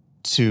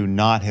to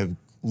not have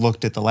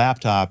looked at the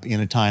laptop in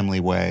a timely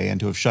way and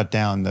to have shut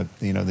down the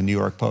New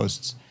York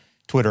Post's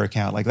Twitter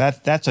account. Like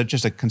that's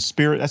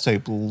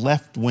a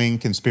left-wing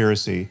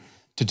conspiracy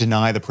to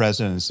deny the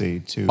presidency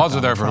to Pause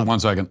it there for 1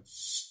 second.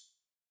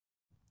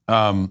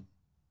 And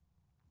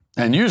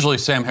usually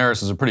Sam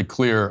Harris is a pretty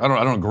clear, I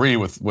don't agree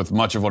with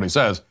much of what he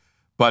says,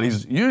 but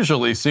he's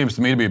usually seems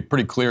to me to be a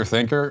pretty clear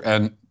thinker,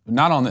 and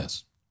not on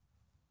this.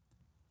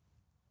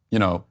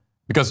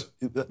 Because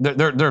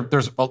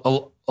there's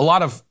a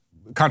lot of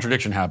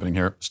contradiction happening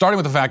here, starting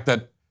with the fact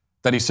that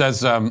he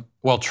says,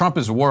 well, Trump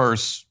is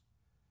worse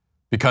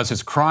because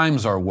his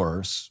crimes are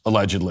worse,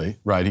 allegedly,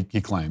 right?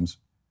 He claims.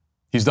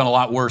 He's done a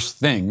lot worse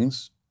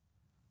things,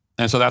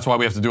 and so that's why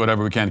we have to do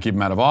whatever we can to keep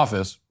him out of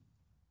office.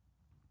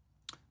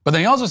 But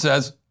then he also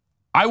says,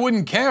 I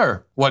wouldn't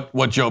care what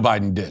Joe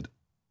Biden did.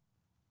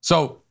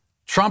 So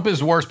Trump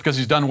is worse because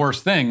he's done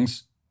worse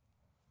things,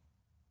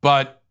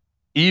 but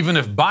even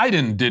if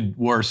Biden did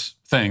worse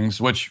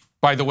things, which,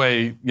 by the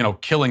way,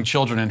 killing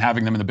children and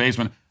having them in the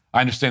basement,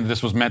 I understand that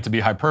this was meant to be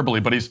hyperbole,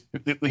 but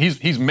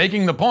he's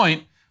making the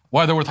point,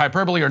 whether with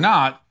hyperbole or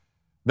not,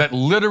 that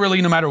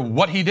literally no matter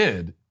what he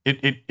did,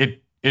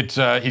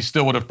 he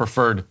still would have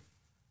preferred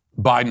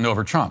Biden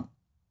over Trump.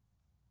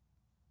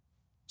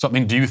 So, I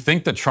mean, do you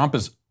think that Trump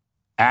is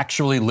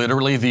actually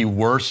literally the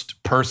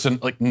worst person?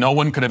 Like, no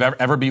one could have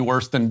ever be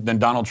worse than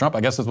Donald Trump?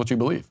 I guess that's what you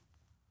believe.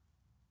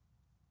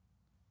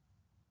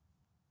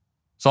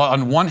 So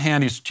on one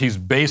hand, he's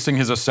basing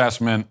his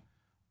assessment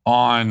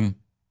on,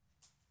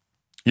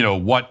 you know,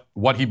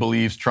 what he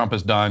believes Trump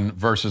has done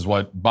versus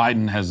what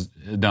Biden has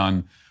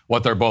done,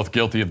 what they're both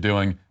guilty of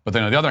doing. But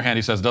then on the other hand,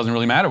 he says it doesn't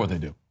really matter what they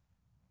do.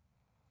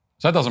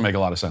 So that doesn't make a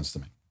lot of sense to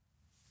me.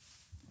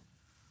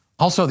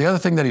 Also, the other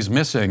thing that he's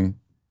missing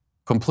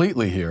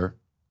completely here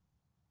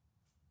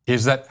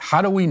is that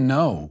how do we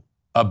know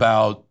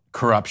about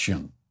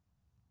corruption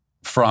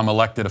from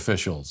elected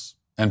officials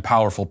and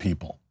powerful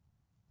people,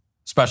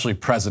 especially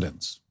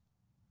presidents?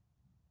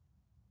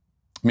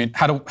 I mean,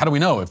 how do we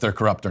know if they're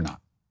corrupt or not?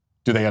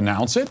 Do they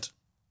announce it?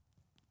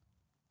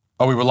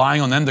 Are we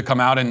relying on them to come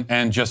out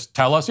and just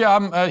tell us,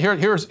 yeah,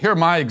 here are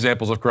my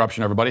examples of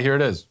corruption, everybody, here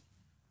it is?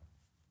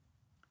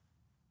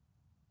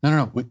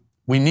 No.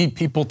 We need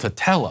people to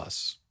tell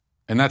us.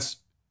 And that's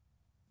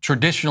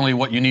traditionally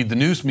what you need the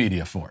news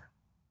media for.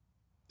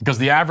 Because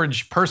the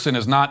average person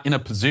is not in a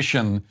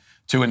position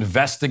to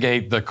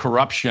investigate the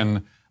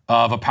corruption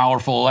of a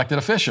powerful elected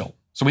official.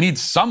 So we need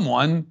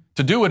someone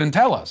to do it and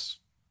tell us.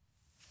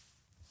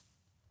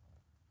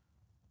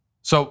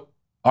 So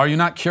are you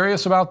not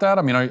curious about that?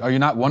 I mean, are you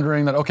not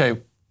wondering that,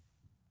 okay,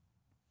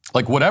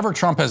 like whatever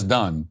Trump has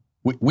done,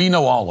 we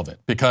know all of it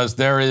because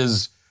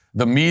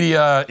the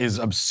media is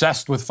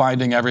obsessed with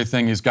finding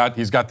everything. He's got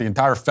the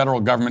entire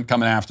federal government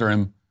coming after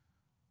him.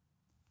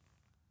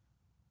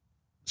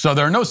 So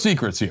there are no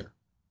secrets here.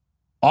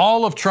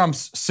 All of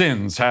Trump's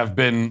sins have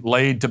been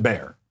laid to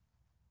bear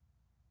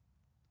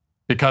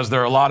because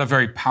there are a lot of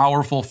very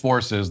powerful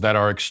forces that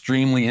are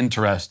extremely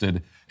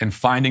interested in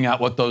finding out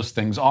what those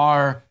things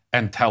are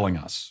and telling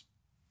us.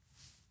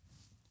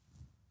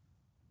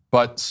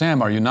 But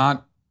Sam, are you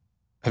not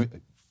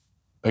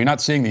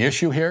seeing the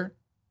issue here?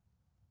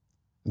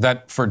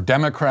 That for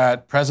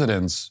Democrat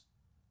presidents,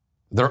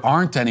 there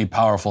aren't any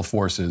powerful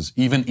forces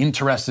even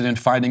interested in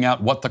finding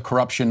out what the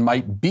corruption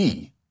might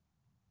be.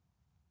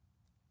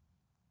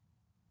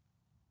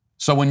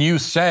 So when you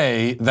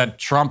say that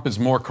Trump is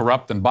more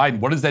corrupt than Biden,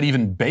 what is that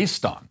even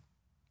based on?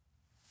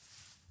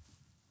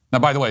 Now,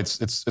 by the way,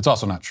 it's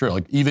also not true.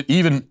 Like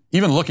even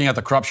looking at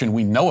the corruption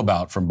we know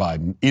about from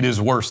Biden, it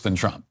is worse than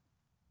Trump,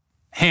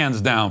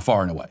 hands down,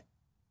 far and away.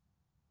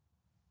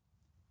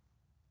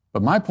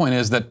 But my point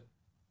is that,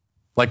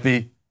 like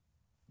the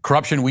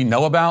corruption we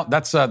know about,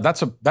 that's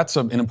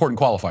an important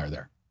qualifier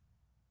there.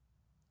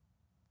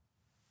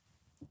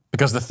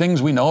 Because the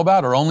things we know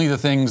about are only the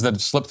things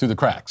that slip through the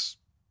cracks.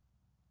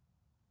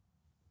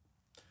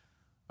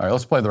 All right,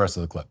 let's play the rest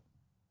of the clip.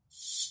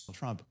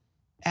 Trump.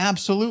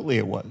 Absolutely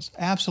it was.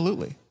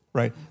 Absolutely.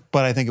 Right.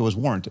 But I think it was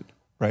warranted.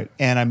 Right.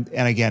 And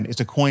again, it's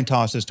a coin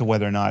toss as to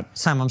whether or not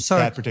Sam, I'm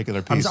sorry. That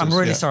particular piece I'm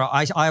really sorry.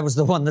 I was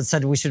the one that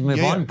said we should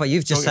move on, but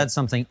you've just said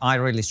something I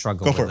really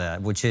struggle with there,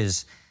 which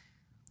is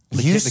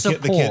the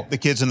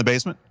kids in the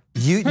basement?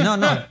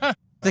 No,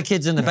 the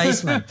kids in the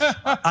basement.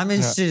 I'm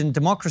interested in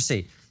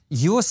democracy.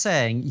 You're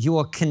saying you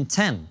are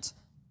content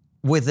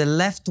with a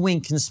left-wing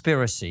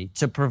conspiracy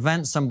to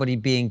prevent somebody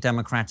being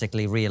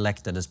democratically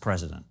re-elected as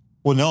president.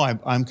 Well, no,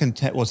 I'm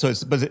content. Well,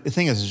 but the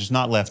thing is, it's just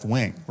not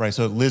left-wing, right?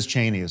 So Liz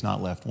Cheney is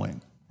not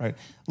left-wing, right?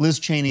 Liz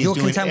Cheney is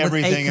doing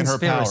everything in her power.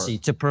 You're content with a conspiracy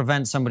to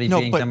prevent somebody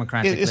being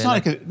democratically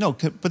elected.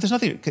 But there's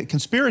nothing,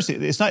 conspiracy,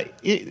 it's not,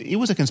 it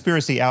was a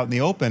conspiracy out in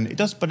the open.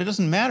 But it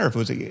doesn't matter if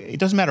it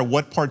doesn't matter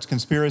what part's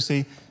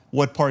conspiracy,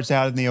 what part's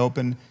out in the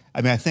open.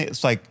 I mean, I think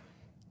it's like,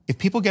 if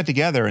people get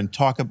together and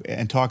talk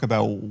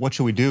about what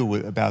should we do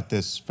about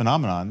this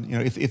phenomenon, you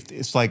know, if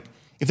it's like,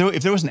 if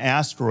there was an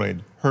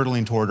asteroid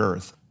hurtling toward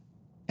Earth,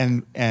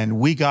 and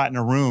we got in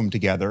a room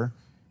together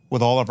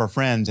with all of our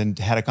friends and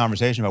had a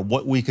conversation about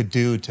what we could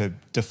do to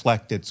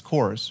deflect its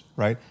course,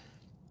 right?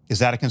 Is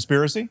that a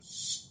conspiracy?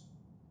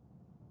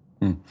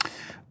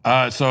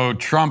 So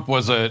Trump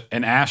was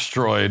an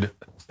asteroid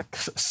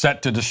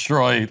set to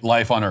destroy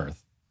life on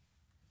Earth.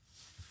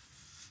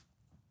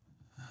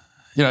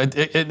 You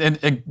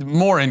know,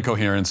 more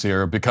incoherence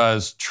here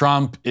because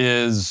Trump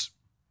is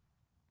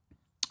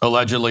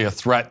allegedly a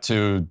threat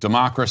to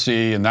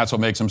democracy, and that's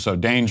what makes him so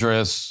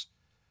dangerous.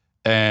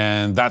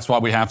 And that's why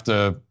we have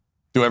to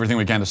do everything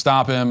we can to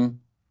stop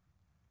him.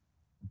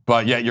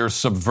 But yet you're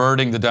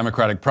subverting the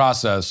democratic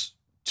process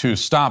to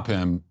stop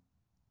him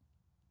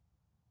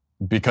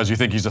because you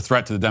think he's a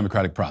threat to the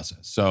democratic process.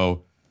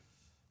 So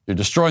you're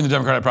destroying the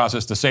democratic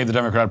process to save the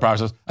democratic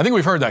process. I think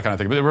we've heard that kind of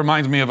thing, but it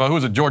reminds me of, who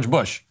was it, George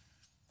Bush?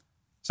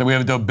 So we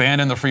have to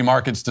abandon the free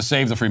markets to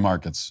save the free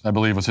markets, I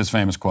believe was his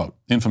famous quote,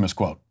 infamous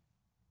quote.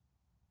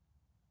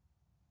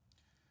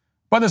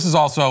 But this is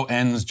also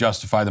ends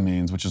justify the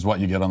means, which is what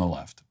you get on the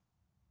left.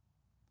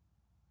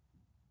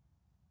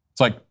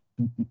 It's like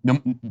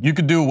you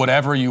could do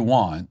whatever you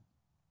want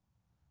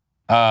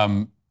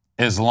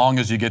as long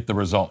as you get the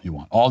result you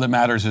want. All that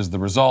matters is the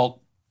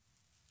result,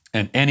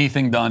 and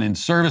anything done in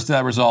service to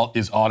that result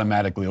is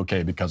automatically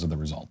okay because of the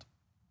result.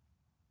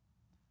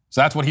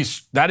 So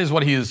that is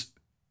what he is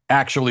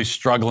actually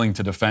struggling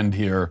to defend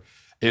here,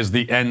 is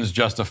the ends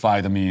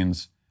justify the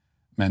means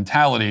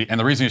mentality. And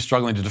the reason he's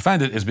struggling to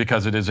defend it is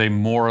because it is a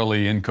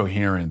morally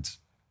incoherent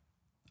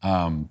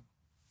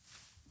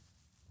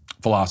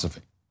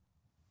philosophy.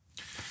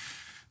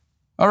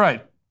 All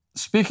right.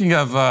 Speaking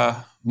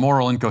of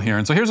moral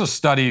incoherence, so here's a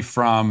study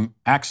from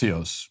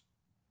Axios.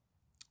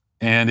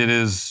 And it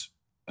is,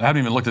 I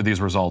haven't even looked at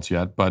these results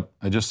yet, but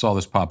I just saw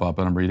this pop up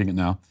and I'm reading it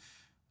now.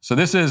 So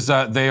this is,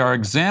 they are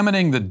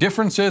examining the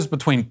differences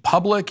between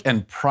public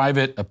and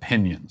private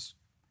opinions.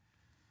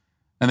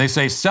 And they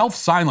say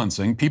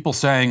self-silencing, people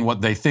saying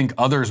what they think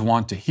others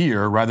want to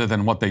hear rather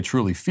than what they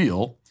truly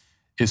feel,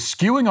 is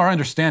skewing our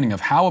understanding of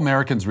how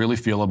Americans really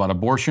feel about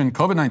abortion,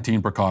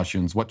 COVID-19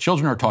 precautions, what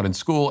children are taught in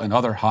school, and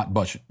other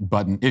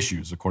hot-button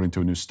issues, according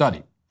to a new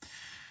study.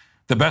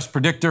 The best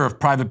predictor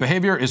of private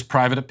behavior is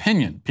private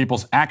opinion.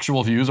 People's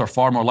actual views are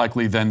far more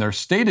likely than their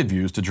stated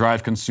views to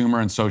drive consumer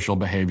and social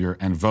behavior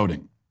and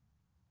voting.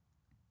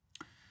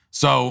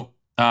 So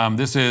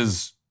this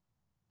is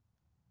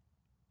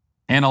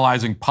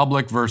analyzing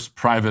public versus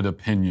private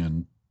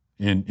opinion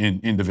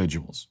in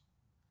individuals,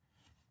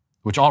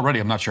 which already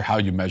I'm not sure how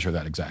you measure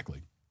that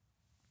exactly.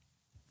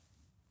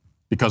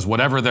 Because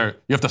whatever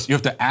you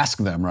have to ask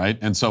them, right?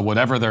 And so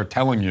whatever they're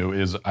telling you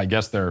is, I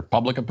guess, their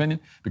public opinion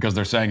because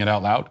they're saying it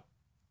out loud.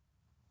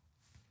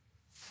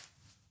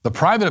 The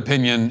private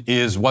opinion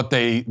is what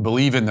they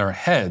believe in their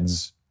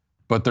heads,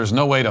 but there's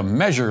no way to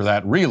measure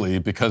that really,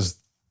 because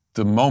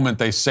the moment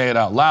they say it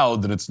out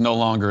loud, then it's no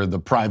longer the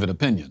private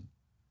opinion.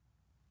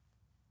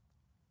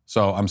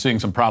 So I'm seeing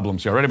some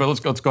problems here already, but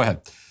let's go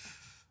ahead.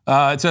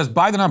 It says,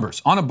 by the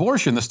numbers, on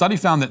abortion, the study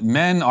found that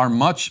men are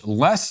much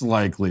less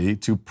likely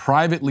to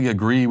privately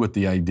agree with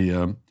the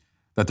idea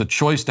that the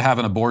choice to have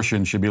an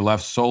abortion should be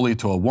left solely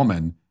to a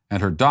woman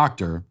and her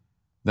doctor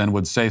than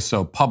would say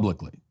so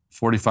publicly,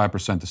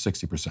 45% to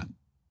 60%.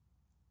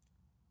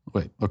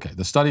 Wait, okay.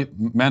 The study,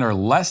 men are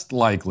less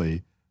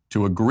likely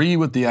to agree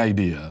with the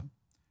idea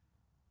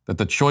that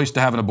the choice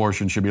to have an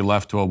abortion should be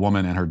left to a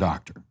woman and her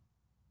doctor.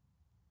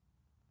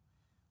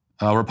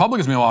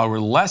 Republicans, meanwhile, were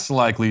less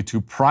likely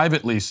to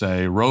privately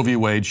say Roe v.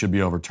 Wade should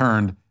be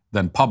overturned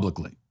than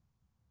publicly.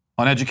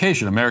 On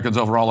education, Americans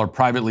overall are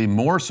privately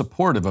more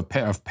supportive of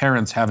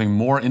parents having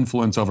more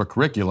influence over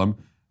curriculum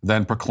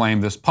than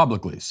proclaim this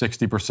publicly,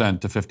 60%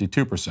 to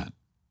 52%.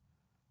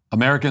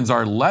 Americans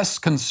are less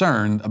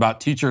concerned about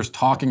teachers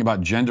talking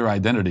about gender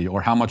identity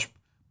or how much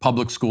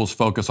public schools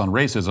focus on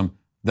racism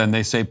than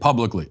they say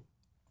publicly.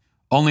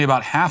 Only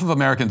about half of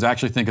Americans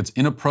actually think it's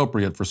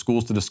inappropriate for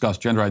schools to discuss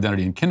gender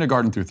identity in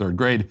kindergarten through third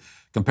grade,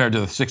 compared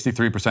to the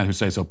 63% who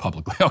say so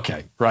publicly.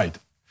 Okay, right.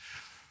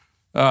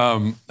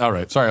 All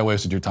right, sorry I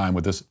wasted your time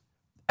with this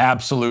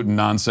absolute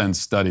nonsense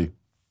study.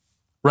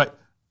 Right,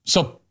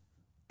 so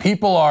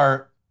people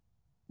are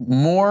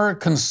more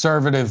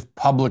conservative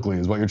publicly,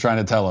 is what you're trying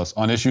to tell us,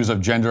 on issues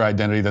of gender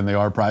identity than they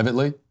are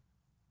privately?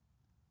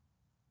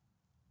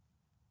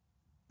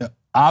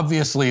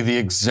 Obviously, the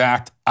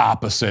exact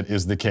opposite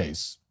is the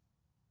case.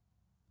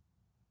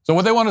 So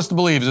what they want us to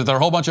believe is that there are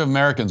a whole bunch of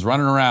Americans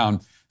running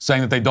around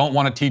saying that they don't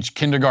want to teach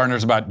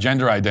kindergartners about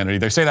gender identity.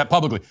 They say that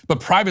publicly,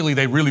 but privately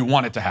they really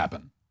want it to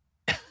happen.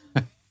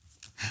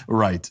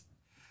 Right.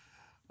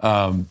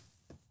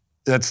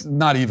 That's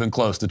not even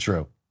close to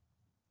true.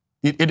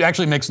 It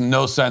actually makes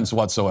no sense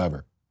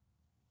whatsoever.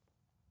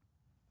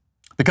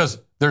 Because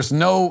there's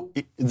no,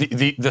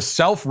 the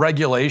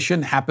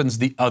self-regulation happens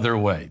the other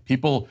way.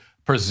 People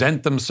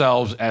present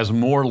themselves as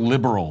more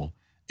liberal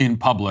in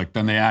public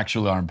than they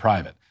actually are in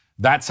private.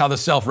 That's how the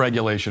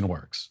self-regulation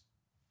works.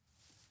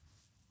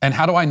 And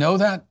how do I know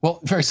that? Well,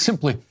 very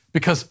simply,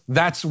 because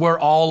that's where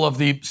all of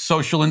the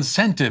social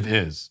incentive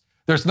is.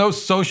 There's no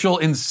social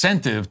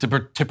incentive to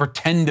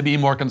pretend to be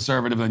more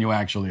conservative than you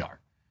actually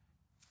are.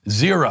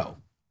 Zero.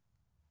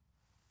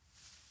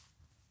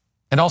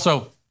 And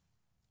also,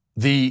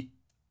 the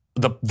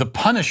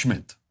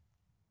punishment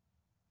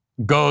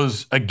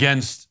goes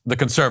against the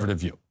conservative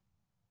view.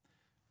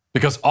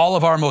 Because all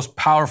of our most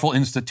powerful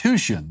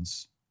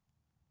institutions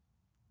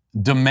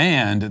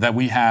demand that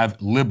we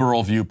have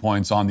liberal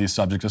viewpoints on these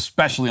subjects,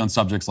 especially on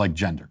subjects like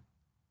gender.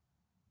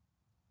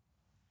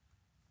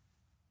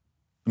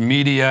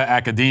 Media,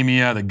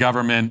 academia, the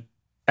government,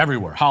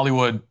 everywhere,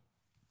 Hollywood,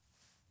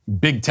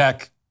 big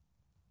tech.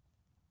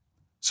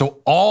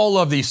 So all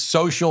of the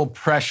social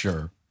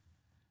pressure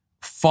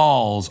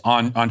falls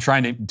on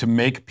trying to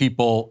make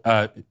people,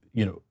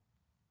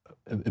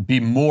 be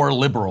more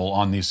liberal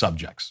on these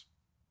subjects.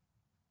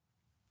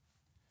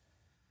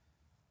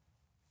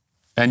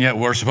 And yet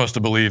we're supposed to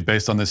believe,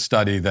 based on this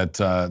study,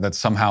 that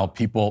somehow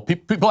people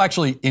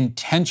actually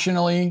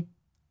intentionally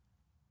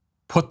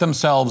put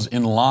themselves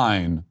in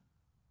line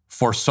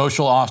for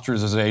social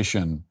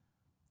ostracization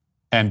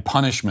and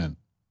punishment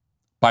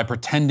by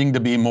pretending to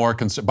be more,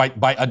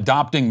 by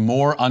adopting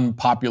more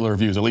unpopular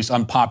views, at least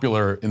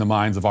unpopular in the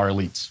minds of our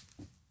elites.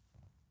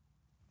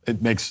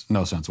 It makes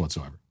no sense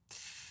whatsoever.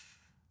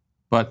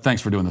 But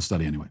thanks for doing the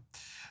study anyway.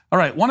 All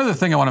right, one other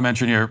thing I want to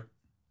mention here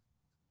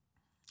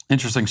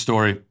Interesting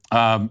story.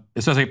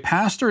 It says a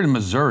pastor in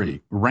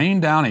Missouri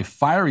rained down a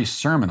fiery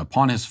sermon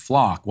upon his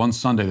flock one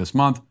Sunday this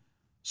month,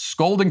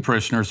 scolding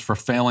parishioners for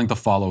failing to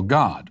follow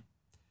God.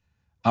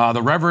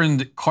 The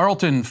Reverend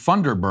Carlton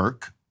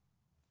Funderburk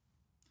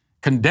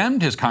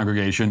condemned his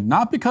congregation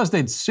not because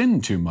they'd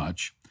sinned too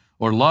much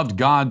or loved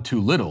God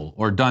too little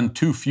or done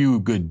too few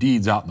good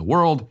deeds out in the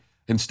world.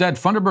 Instead,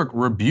 Funderburk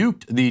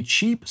rebuked the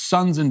cheap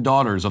sons and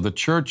daughters of the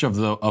Church of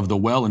the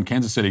Well in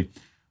Kansas City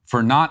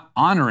for not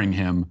honoring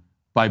him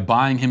by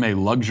buying him a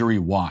luxury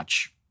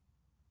watch.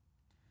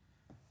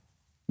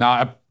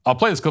 Now, I'll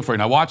play this clip for you.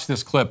 And I watched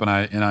this clip, and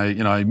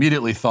I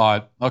immediately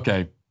thought,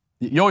 okay,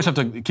 you always have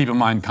to keep in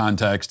mind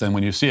context. And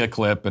when you see a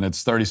clip and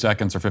it's 30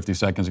 seconds or 50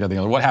 seconds, you got to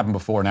think, what happened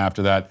before and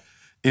after that?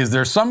 Is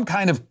there some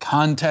kind of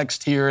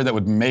context here that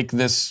would make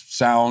this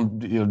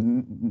sound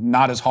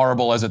not as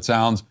horrible as it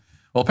sounds?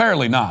 Well,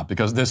 apparently not,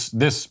 because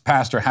this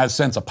pastor has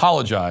since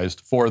apologized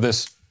for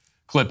this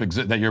clip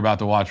that you're about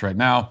to watch right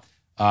now.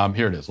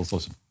 Here it is. Let's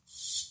listen.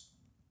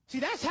 See,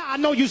 that's how I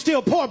know you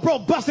still poor,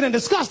 broke, busted, and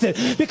disgusted,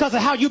 because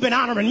of how you've been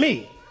honoring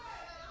me.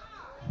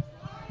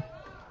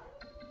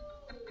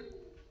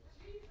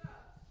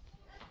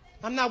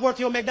 I'm not worth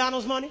your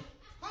McDonald's money.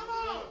 Come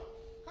on.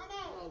 Come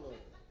on.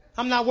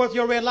 I'm not worth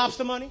your Red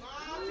Lobster money.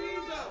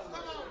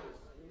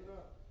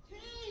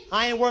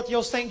 I ain't worth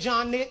your St.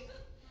 John knit.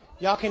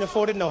 Y'all can't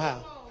afford it no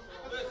how.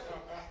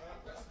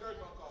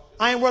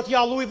 I ain't worth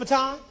y'all Louis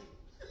Vuitton.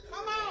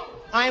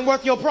 I ain't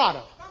worth your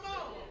Prada.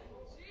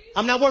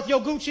 I'm not worth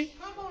your Gucci.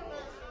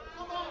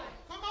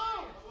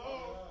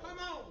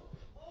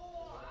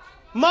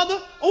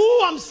 Mother,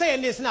 I'm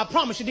saying this, and I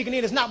promise you, Deacon,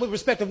 it's not with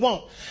respect of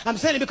want. I'm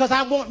saying it because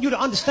I want you to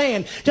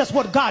understand just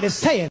what God is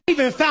saying. I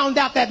even found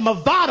out that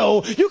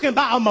Movado, you can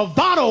buy a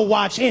Movado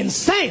watch in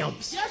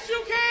Sam's. Yes,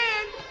 you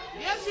can.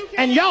 Yes, you can.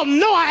 And y'all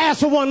know I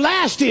asked for one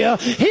last year.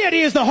 Here it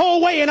is the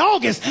whole way in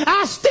August.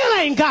 I still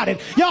ain't got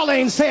it. Y'all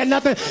ain't saying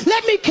nothing.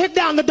 Let me kick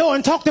down the door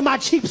and talk to my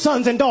cheap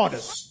sons and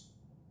daughters.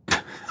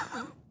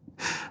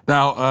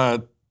 Now,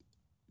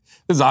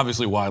 this is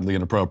obviously wildly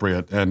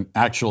inappropriate and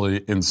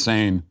actually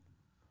insane.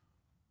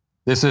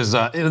 That's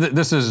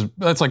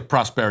like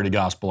prosperity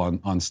gospel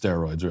on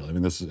steroids, really.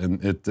 I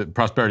mean,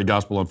 prosperity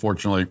gospel,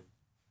 unfortunately,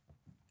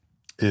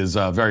 is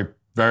very,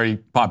 very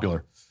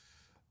popular,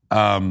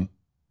 and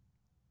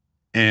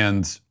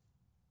even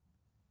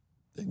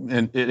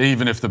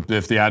if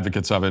the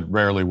advocates of it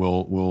rarely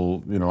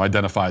will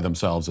identify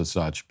themselves as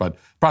such. But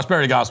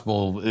prosperity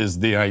gospel is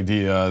the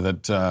idea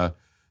that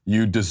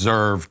you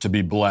deserve to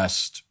be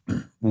blessed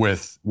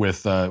with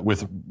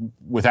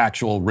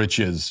actual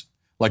riches,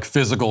 like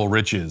physical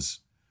riches,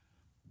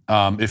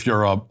 if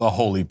you're a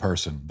holy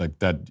person,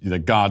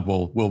 that God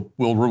will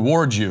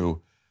reward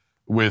you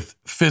with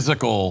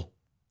physical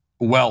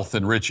wealth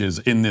and riches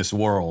in this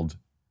world,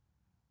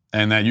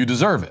 and that you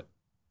deserve it.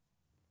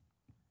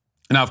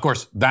 Now, of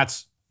course,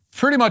 that's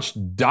pretty much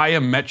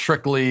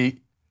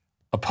diametrically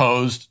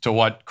opposed to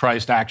what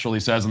Christ actually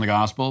says in the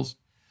Gospels,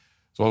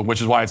 so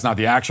which is why it's not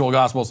the actual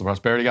gospel, it's the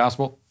prosperity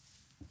gospel.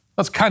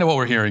 That's kind of what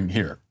we're hearing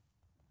here.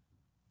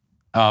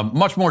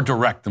 Much more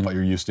direct than what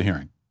you're used to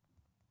hearing.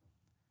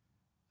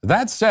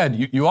 That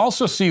said, you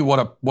also see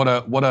what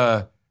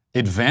a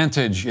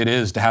advantage it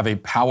is to have a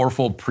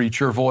powerful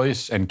preacher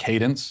voice and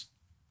cadence,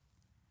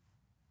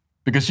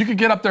 because you could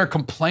get up there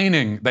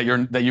complaining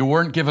that you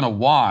weren't given a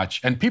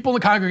watch, and people in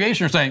the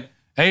congregation are saying,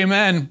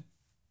 "Amen,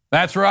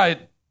 that's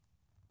right."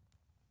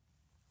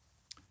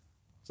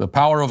 It's the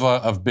power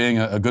of being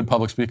a good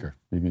public speaker.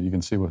 You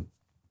can see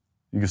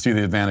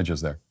the advantages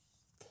there.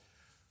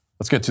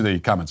 Let's get to the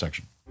comment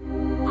section.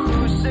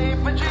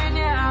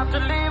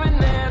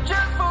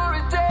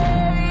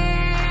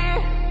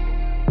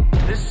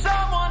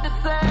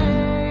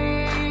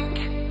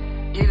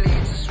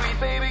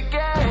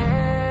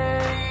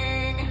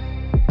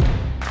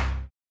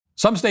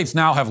 Some states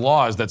now have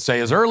laws that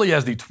say as early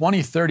as the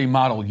 2030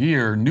 model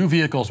year, new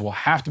vehicles will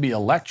have to be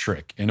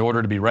electric in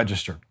order to be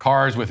registered.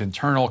 Cars with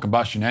internal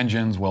combustion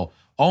engines will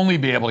only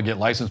be able to get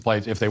license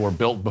plates if they were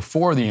built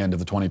before the end of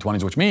the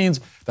 2020s, which means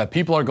that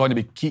people are going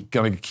to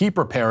keep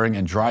repairing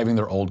and driving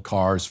their old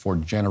cars for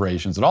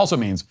generations. It also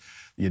means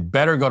you'd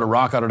better go to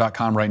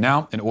rockauto.com right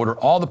now and order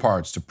all the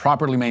parts to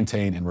properly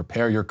maintain and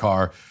repair your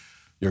car.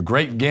 Your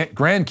great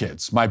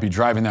grandkids might be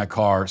driving that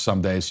car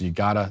someday, so you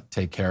gotta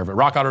take care of it.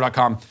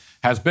 RockAuto.com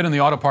has been in the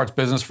auto parts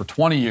business for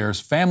 20 years,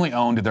 family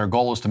owned. Their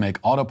goal is to make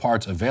auto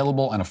parts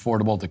available and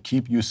affordable to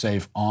keep you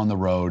safe on the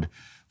road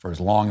for as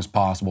long as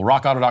possible.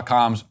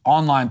 RockAuto.com's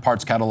online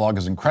parts catalog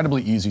is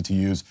incredibly easy to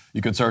use.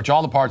 You can search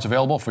all the parts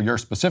available for your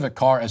specific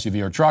car,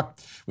 SUV, or truck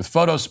with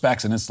photos,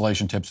 specs, and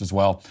installation tips as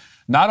well.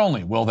 Not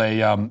only will they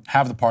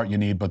have the part you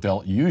need, but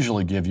they'll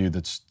usually give you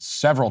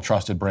several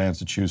trusted brands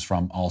to choose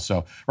from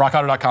also.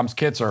 RockAuto.com's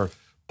kits are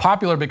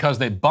popular because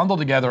they bundle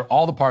together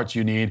all the parts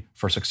you need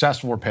for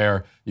successful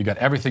repair. You got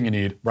everything you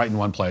need right in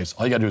one place.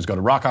 All you got to do is go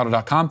to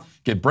rockauto.com,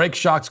 get brake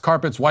shocks,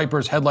 carpets,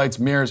 wipers, headlights,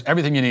 mirrors,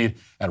 everything you need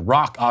at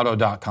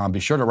rockauto.com. Be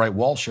sure to write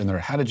Walsh in their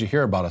 "How did you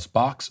hear about us"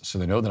 box so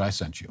they know that I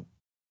sent you.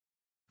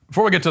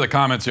 Before we get to the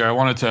comments here, I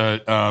wanted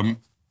to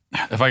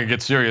if I could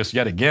get serious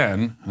yet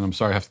again, and I'm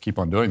sorry I have to keep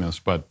on doing this,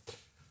 but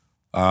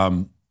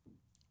I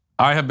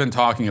have been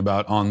talking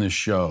about on this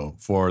show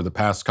for the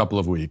past couple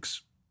of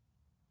weeks,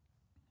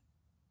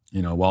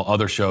 while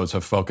other shows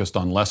have focused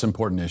on less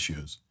important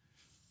issues,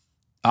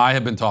 I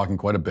have been talking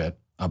quite a bit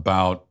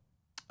about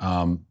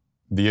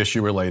the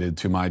issue related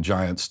to my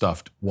giant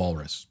stuffed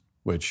walrus,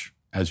 which,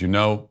 as you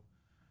know,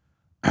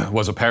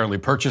 was apparently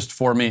purchased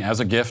for me as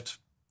a gift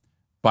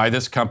by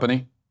this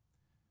company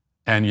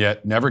and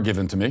yet never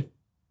given to me.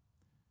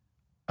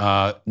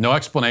 No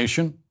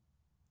explanation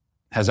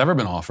has ever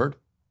been offered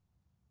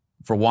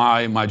for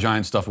why my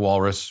giant stuffed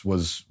walrus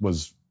was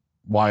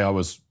why I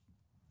was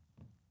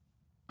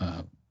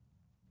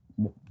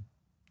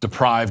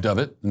deprived of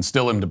it and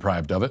still am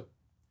deprived of it.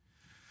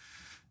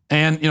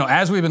 And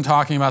as we've been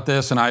talking about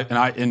this, and I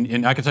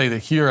can tell you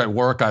that here at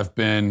work I've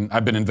been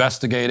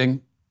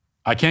investigating.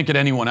 I can't get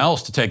anyone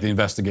else to take the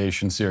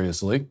investigation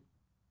seriously.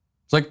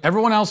 It's like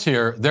everyone else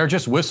here, they're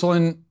just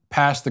whistling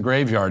past the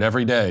graveyard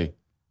every day,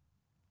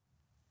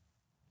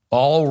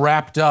 all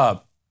wrapped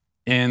up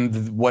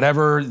in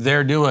whatever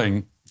they're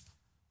doing,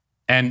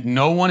 and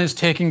no one is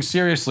taking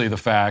seriously the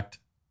fact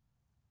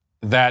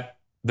that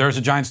there's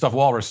a giant stuffed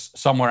walrus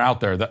somewhere out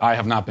there that I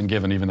have not been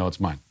given, even though it's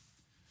mine.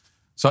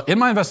 So in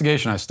my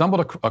investigation, I stumbled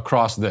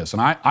across this,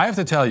 and I have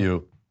to tell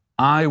you,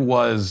 I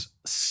was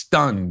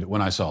stunned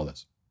when I saw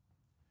this.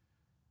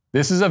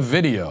 This is a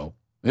video.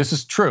 This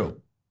is true.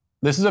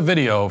 This is a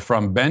video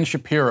from Ben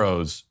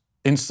Shapiro's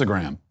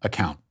Instagram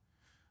account,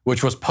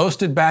 which was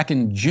posted back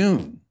in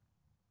June.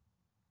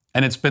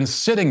 And it's been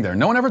sitting there.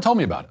 No one ever told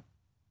me about it.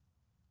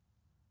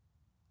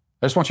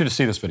 I just want you to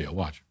see this video.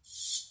 Watch.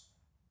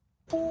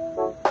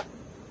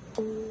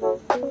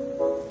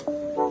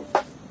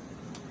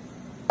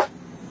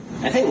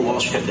 I think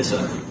Walsh took this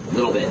a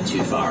little bit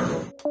too far.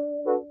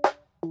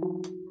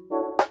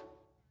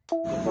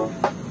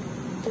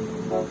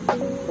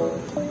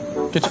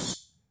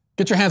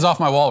 Get your hands off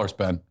my walrus,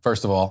 Ben,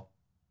 first of all.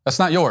 That's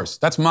not yours.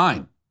 That's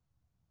mine.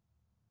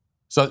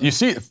 So you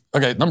see,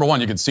 okay, number one,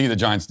 you can see the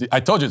giant. I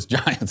told you it's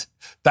giant.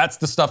 That's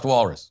the stuffed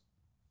walrus.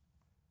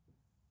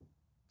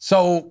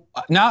 So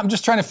now I'm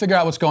just trying to figure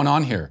out what's going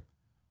on here.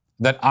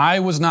 That I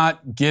was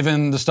not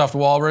given the stuffed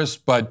walrus,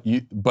 but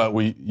you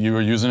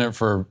were using it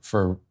for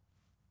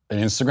an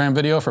Instagram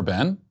video for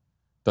Ben?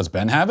 Does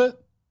Ben have it?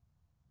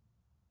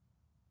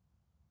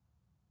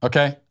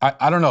 Okay,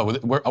 I don't know.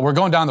 We're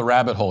going down the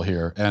rabbit hole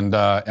here, and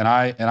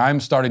I'm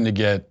starting to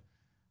get,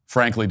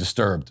 frankly,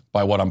 disturbed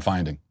by what I'm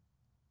finding.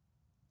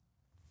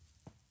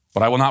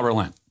 But I will not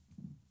relent.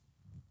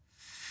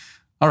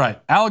 All right,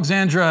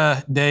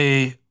 Alexandra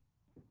de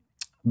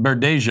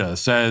Berdeja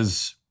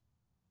says,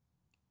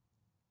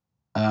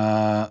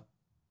 Matt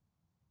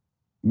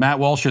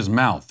Walsh's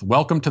mouth.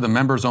 Welcome to the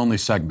members-only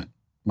segment.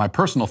 My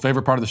personal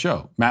favorite part of the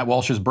show, Matt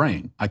Walsh's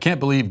brain. I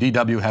can't believe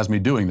DW has me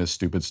doing this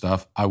stupid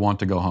stuff. I want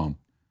to go home.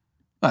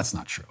 That's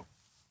not true.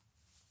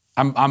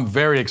 I'm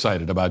very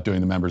excited about doing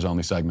the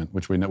members-only segment,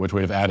 which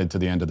we have added to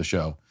the end of the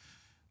show,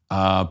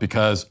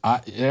 because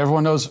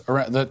everyone knows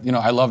that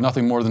I love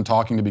nothing more than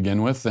talking to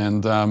begin with,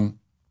 and I'm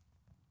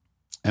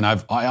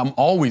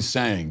always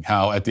saying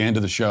how at the end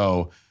of the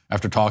show,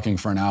 after talking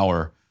for an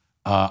hour,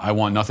 I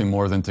want nothing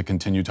more than to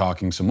continue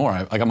talking some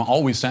more. I'm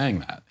always saying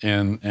that,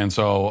 and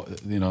so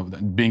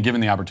being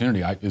given the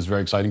opportunity is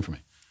very exciting for me.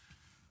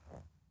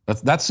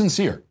 That's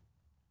sincere.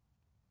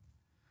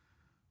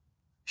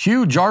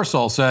 Hugh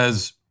Jarsol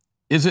says,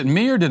 is it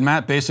me or did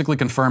Matt basically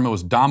confirm it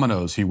was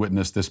Domino's he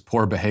witnessed this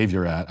poor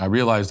behavior at? I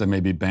realized I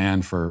may be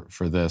banned for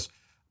this.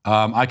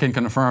 I can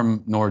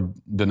confirm nor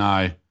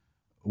deny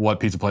what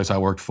pizza place I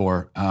worked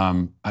for.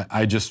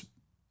 I just,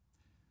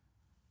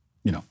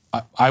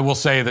 I will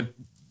say that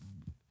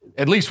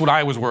at least when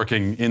I was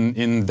working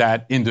in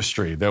that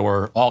industry, there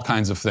were all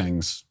kinds of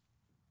things,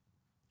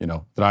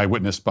 that I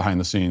witnessed behind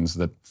the scenes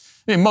that,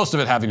 most of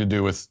it having to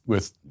do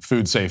with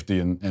food safety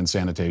and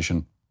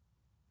sanitation.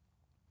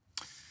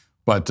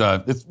 But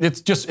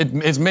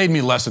it's made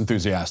me less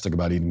enthusiastic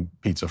about eating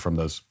pizza from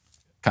those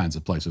kinds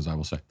of places, I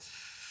will say.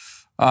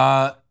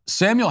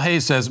 Samuel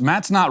Hayes says,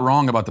 Matt's not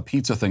wrong about the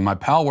pizza thing. My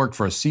pal worked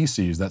for a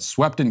CC's that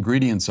swept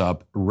ingredients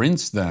up,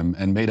 rinsed them,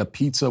 and made a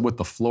pizza with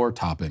the floor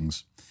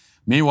toppings.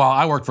 Meanwhile,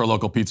 I worked for a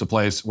local pizza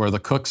place where the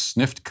cooks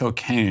sniffed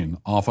cocaine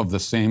off of the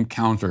same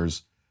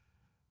counters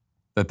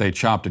that they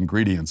chopped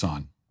ingredients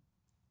on.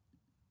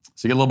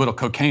 So you get a little bit of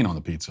cocaine on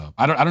the pizza.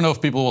 I don't know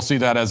if people will see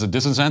that as a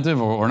disincentive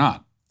or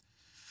not.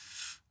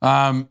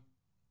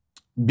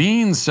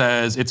 Bean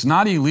says, it's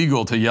not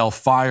illegal to yell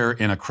fire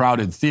in a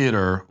crowded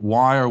theater.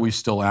 Why are we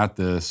still at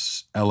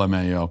this?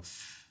 LMAO.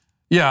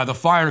 Yeah, the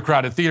fire in a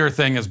crowded theater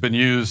thing has been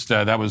used.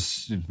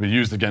 It's been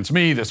used against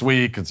me this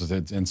week. It's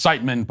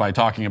incitement by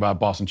talking about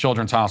Boston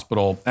Children's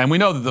Hospital. And we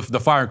know that the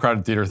fire in a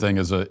crowded theater thing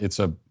is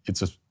a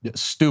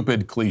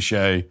stupid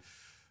cliche.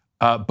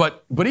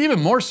 But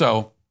even more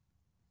so,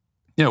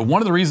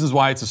 one of the reasons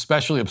why it's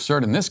especially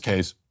absurd in this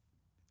case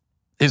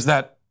is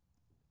that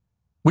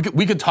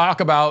we could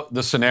talk about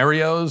the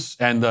scenarios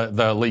and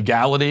the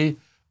legality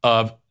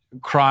of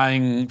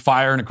crying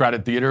fire in a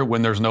crowded theater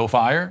when there's no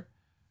fire.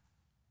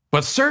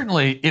 But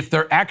certainly, if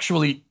there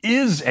actually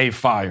is a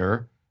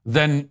fire,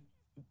 then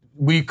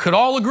we could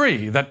all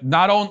agree that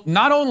not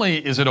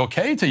only is it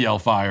okay to yell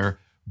fire,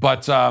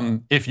 but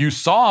if you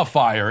saw a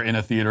fire in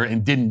a theater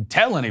and didn't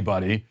tell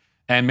anybody,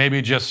 and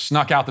maybe just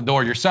snuck out the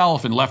door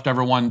yourself and left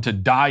everyone to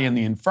die in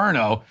the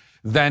inferno,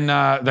 then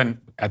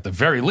at the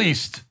very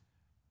least,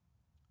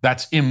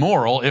 that's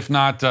immoral, if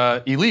not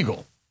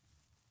illegal.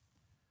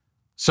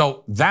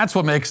 So that's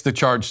what makes the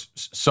charge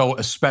so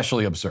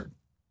especially absurd.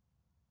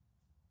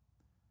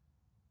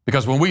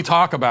 Because when we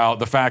talk about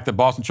the fact that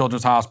Boston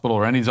Children's Hospital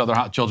or any of these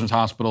other children's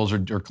hospitals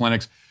or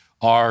clinics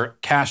are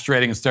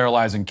castrating and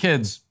sterilizing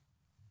kids,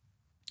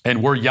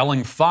 and we're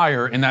yelling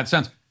fire in that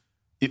sense,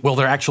 well,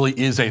 there actually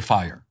is a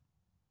fire.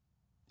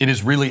 It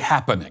is really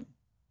happening.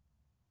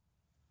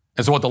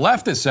 And so what the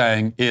left is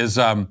saying is,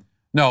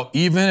 no,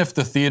 even if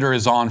the theater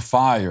is on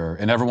fire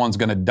and everyone's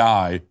going to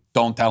die,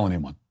 don't tell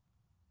anyone.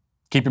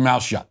 Keep your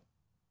mouth shut.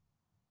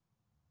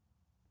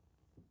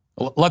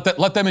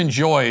 Let them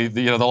enjoy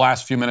the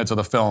last few minutes of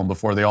the film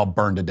before they all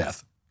burn to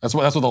death. That's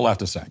what the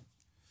left is saying.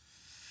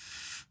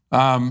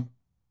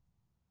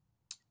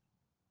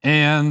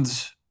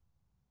 And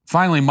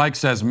finally, Mike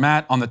says,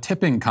 Matt, on the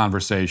tipping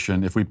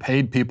conversation, if we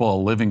paid people a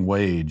living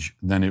wage,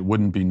 then it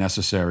wouldn't be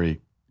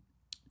necessary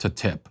to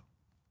tip.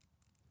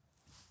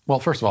 Well,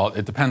 first of all,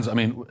 it depends. I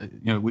mean,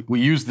 we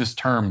use this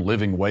term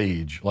living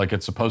wage like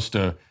it's supposed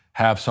to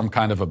have some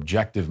kind of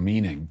objective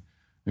meaning.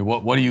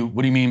 What do you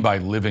mean by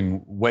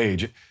living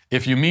wage?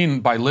 If you mean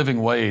by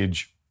living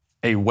wage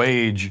a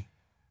wage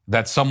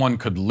that someone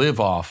could live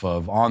off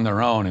of on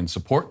their own and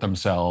support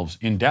themselves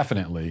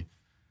indefinitely,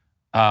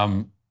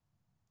 well,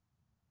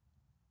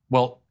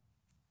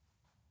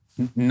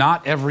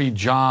 not every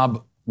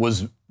job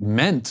was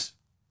meant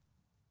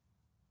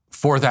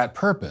for that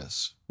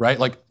purpose, right?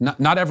 Like,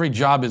 not every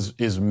job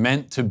is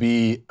meant to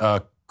be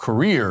a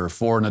career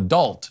for an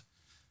adult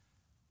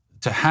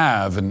to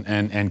have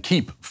and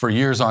keep for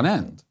years on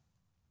end.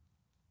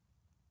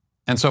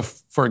 And so,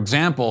 for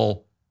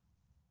example,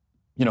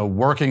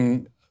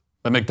 working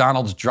a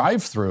McDonald's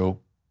drive-through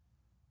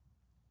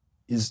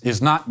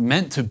is not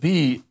meant to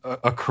be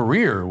a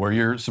career where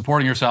you're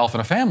supporting yourself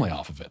and a family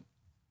off of it.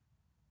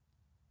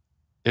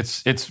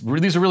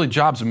 These are really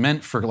jobs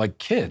meant for like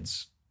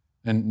kids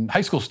and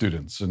high school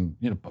students and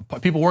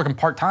people working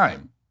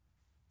part-time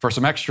for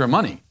some extra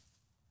money.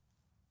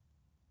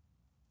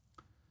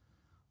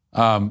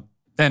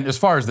 And as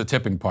far as the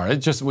tipping part,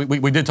 it's just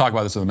we did talk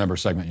about this in the member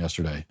segment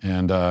yesterday,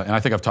 and I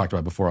think I've talked about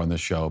it before on this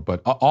show.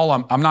 But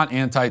I'm not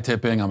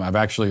anti-tipping. I've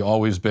actually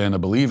always been a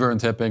believer in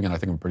tipping, and I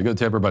think I'm a pretty good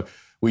tipper. But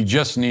we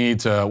just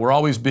need to. We're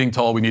always being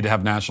told we need to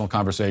have national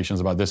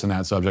conversations about this and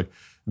that subject.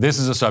 This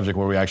is a subject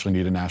where we actually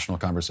need a national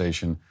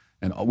conversation,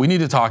 and we need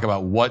to talk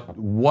about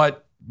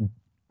what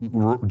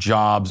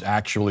jobs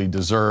actually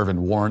deserve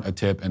and warrant a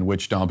tip and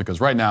which don't,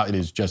 because right now it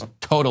is just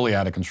totally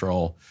out of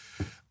control.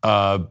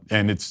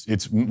 And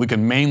we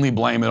can mainly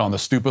blame it on the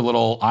stupid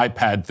little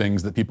iPad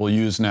things that people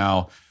use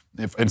now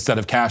instead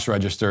of cash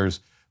registers,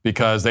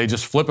 because they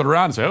just flip it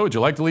around and say, oh, would you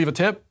like to leave a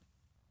tip?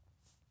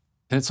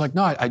 And it's like,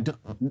 no, I don't,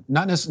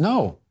 not necessarily,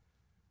 no.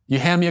 You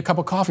hand me a cup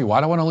of coffee. Why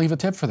do I want to leave a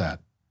tip for that?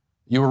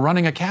 You were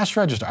running a cash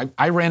register.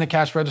 I ran a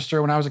cash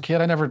register when I was a kid.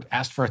 I never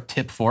asked for a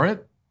tip for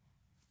it.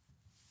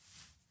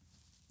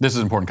 This is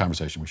an important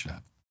conversation we should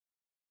have.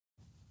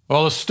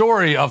 Well, the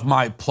story of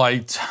my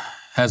plight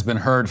has been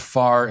heard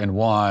far and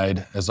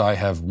wide as I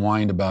have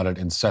whined about it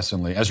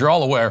incessantly. As you're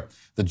all aware,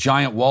 the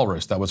giant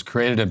walrus that was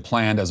created and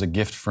planned as a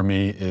gift for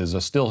me is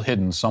still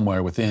hidden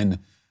somewhere within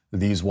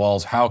these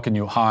walls. How can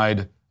you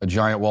hide a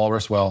giant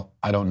walrus? Well,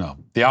 I don't know.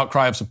 The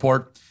outcry of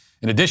support,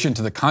 in addition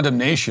to the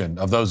condemnation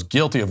of those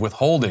guilty of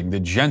withholding the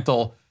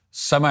gentle,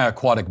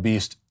 semi-aquatic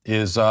beast,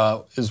 is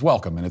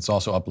welcome, and it's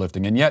also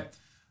uplifting. And yet,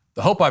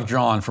 the hope I've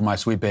drawn for my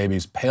sweet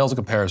babies pales in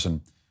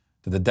comparison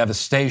to the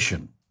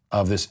devastation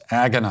of this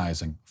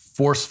agonizing,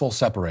 forceful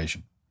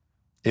separation.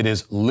 It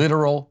is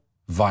literal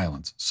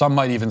violence. Some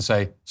might even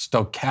say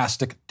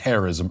stochastic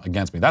terrorism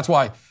against me. That's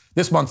why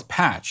this month's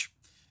patch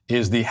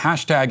is the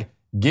hashtag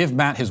Give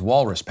Matt His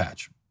Walrus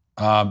patch.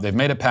 They've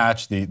made a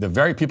patch. The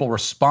very people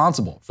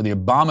responsible for the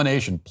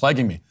abomination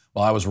plaguing me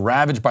while I was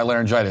ravaged by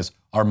laryngitis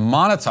are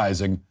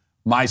monetizing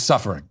my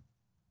suffering.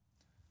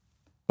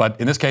 But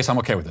in this case, I'm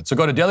okay with it. So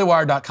go to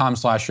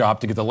dailywire.com/shop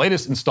to get the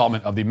latest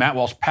installment of the Matt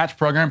Walsh patch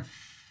program.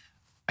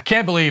 I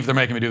can't believe they're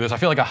making me do this. I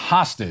feel like a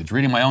hostage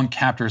reading my own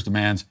captor's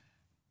demands.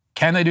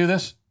 Can they do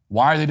this?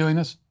 Why are they doing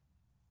this?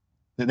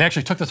 They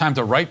actually took the time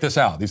to write this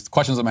out. These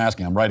questions I'm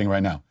asking, I'm writing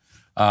right now.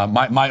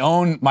 My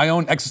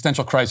own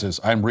existential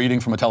crisis, I'm reading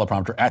from a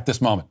teleprompter at this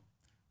moment.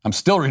 I'm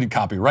still reading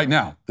copy right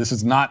now. This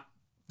is not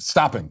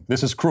stopping.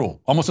 This is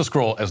cruel, almost as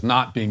cruel as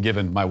not being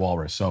given my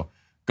walrus. So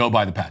go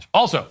buy the patch.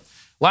 Also,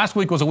 last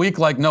week was a week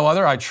like no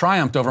other. I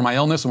triumphed over my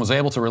illness and was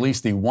able to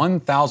release the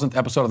 1,000th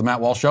episode of the Matt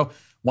Walsh Show.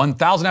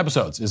 1,000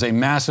 episodes is a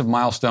massive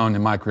milestone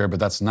in my career, but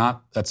that's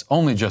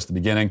only just the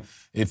beginning.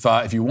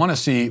 If you want to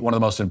see one of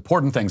the most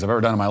important things I've ever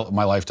done in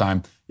my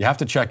lifetime, you have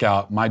to check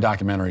out my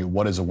documentary,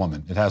 What is a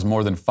Woman? It has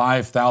more than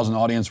 5,000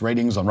 audience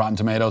ratings on Rotten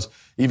Tomatoes,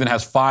 even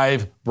has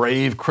 5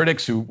 brave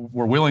critics who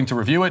were willing to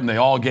review it, and they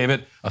all gave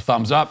it a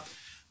thumbs up.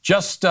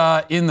 Just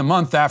in the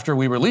month after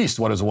we released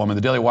What is a Woman,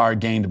 the Daily Wire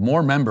gained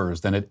more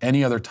members than at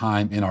any other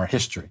time in our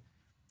history.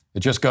 It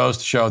just goes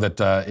to show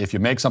that if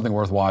you make something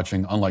worth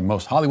watching, unlike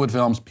most Hollywood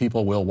films,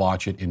 people will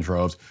watch it in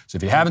droves. So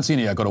if you haven't seen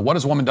it yet, go to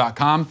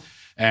whatisawoman.com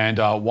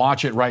and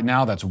watch it right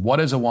now. That's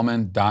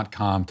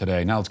whatisawoman.com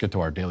today. Now let's get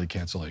to our daily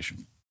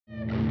cancellation.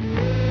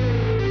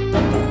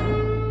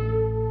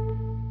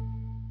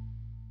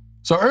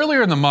 So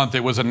earlier in the month,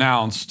 it was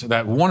announced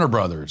that Warner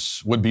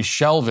Brothers would be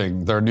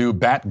shelving their new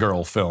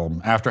Batgirl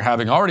film after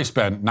having already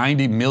spent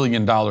 $90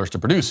 million to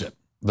produce it.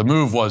 The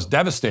move was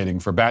devastating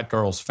for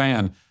Batgirl's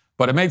fan,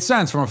 but it made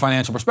sense from a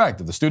financial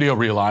perspective. The studio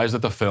realized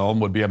that the film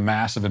would be a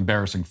massive,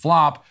 embarrassing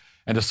flop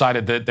and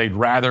decided that they'd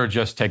rather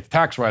just take the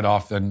tax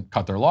write-off than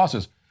cut their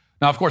losses.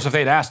 Now, of course, if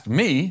they'd asked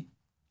me,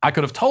 I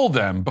could have told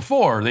them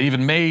before they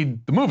even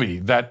made the movie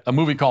that a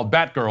movie called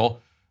Batgirl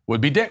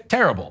would be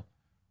terrible.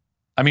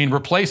 I mean,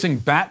 replacing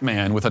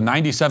Batman with a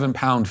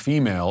 97-pound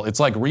female, it's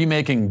like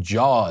remaking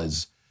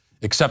Jaws,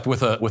 except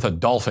with a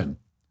dolphin.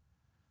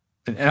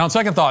 And on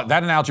second thought,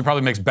 that analogy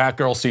probably makes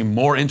Batgirl seem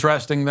more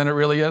interesting than it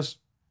really is.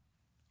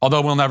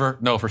 Although we'll never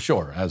know for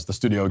sure, as the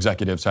studio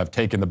executives have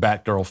taken the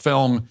Batgirl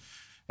film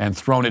and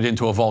thrown it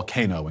into a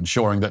volcano,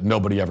 ensuring that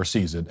nobody ever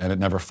sees it and it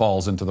never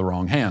falls into the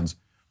wrong hands.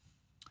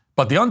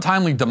 But the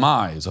untimely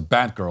demise of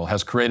Batgirl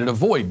has created a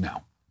void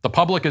now. The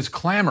public is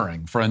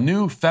clamoring for a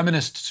new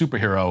feminist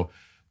superhero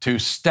to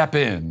step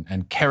in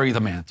and carry the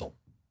mantle.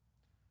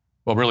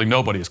 Well, really,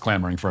 nobody is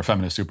clamoring for a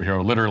feminist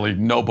superhero. Literally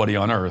nobody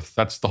on Earth.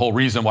 That's the whole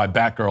reason why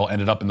Batgirl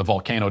ended up in the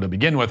volcano to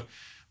begin with.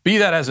 Be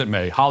that as it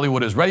may,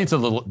 Hollywood is ready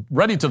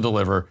to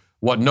deliver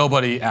what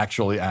nobody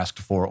actually asked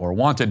for or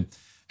wanted.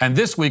 And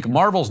this week,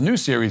 Marvel's new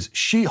series,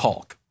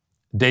 She-Hulk,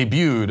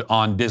 debuted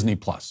on Disney+.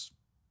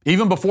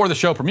 Even before the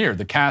show premiered,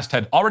 the cast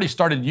had already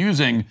started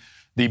using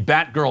the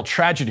Batgirl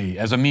tragedy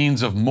as a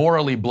means of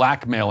morally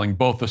blackmailing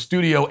both the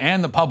studio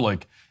and the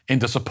public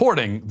into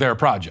supporting their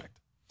project.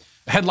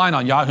 A headline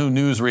on Yahoo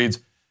News reads,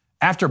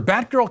 "After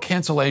Batgirl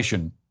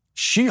cancellation,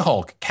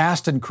 She-Hulk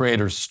cast and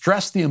creators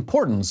stress the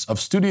importance of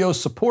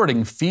studios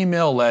supporting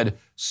female-led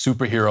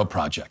superhero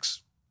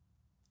projects."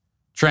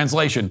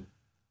 Translation,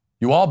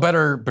 you all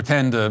better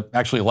pretend to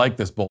actually like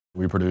this bull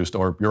we produced,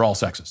 or you're all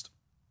sexist.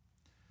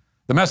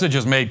 The message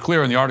is made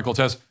clear in the article. It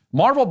says,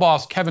 Marvel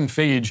boss Kevin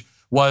Feige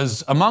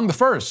was among the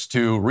first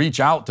to reach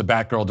out to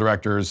Batgirl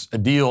directors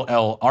Adil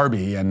El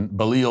Arbi and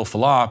Balil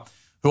Falah,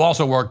 who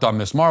also worked on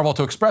Ms. Marvel,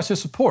 to express his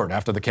support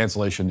after the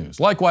cancellation news.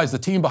 Likewise, the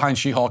team behind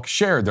She-Hulk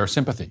shared their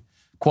sympathy.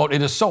 Quote,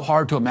 "It is so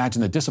hard to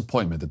imagine the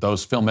disappointment that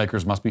those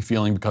filmmakers must be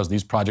feeling because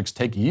these projects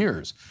take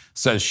years,"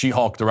 says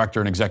She-Hulk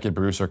director and executive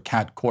producer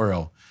Kat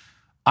Coiro.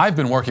 "I've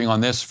been working on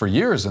this for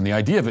years, and the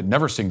idea of it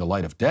never seeing the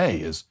light of day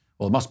is,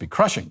 well, it must be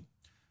crushing."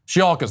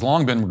 She-Hulk has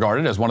long been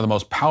regarded as one of the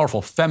most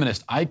powerful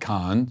feminist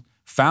icons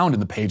found in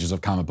the pages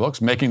of comic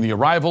books, making the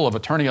arrival of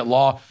Attorney at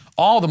Law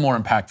all the more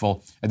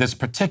impactful at this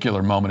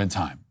particular moment in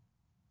time.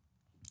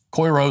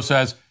 Coiro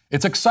says,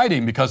 "It's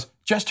exciting because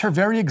just her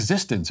very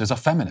existence is a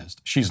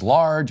feminist. She's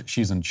large,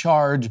 she's in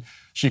charge,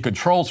 she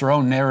controls her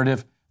own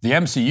narrative. The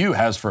MCU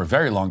has for a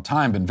very long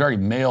time been very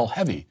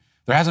male-heavy.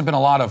 There hasn't been a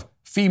lot of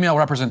female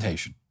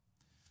representation.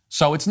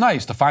 So it's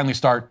nice to finally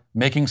start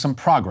making some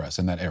progress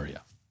in that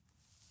area."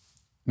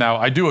 Now,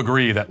 I do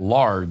agree that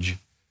large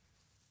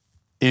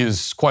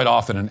is quite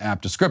often an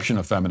apt description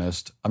of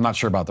feminist. I'm not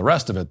sure about the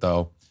rest of it,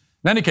 though.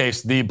 In any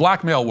case, the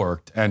blackmail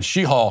worked, and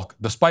She-Hulk,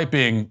 despite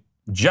being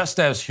just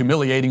as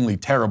humiliatingly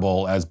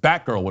terrible as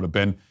Batgirl would have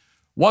been,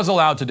 was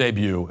allowed to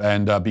debut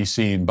and be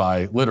seen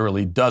by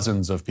literally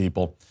dozens of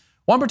people.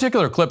 One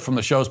particular clip from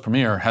the show's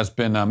premiere has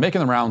been making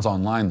the rounds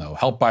online, though,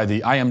 helped by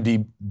the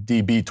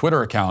IMDb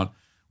Twitter account,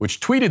 which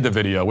tweeted the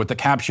video with the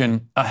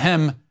caption,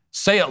 "Ahem,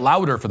 say it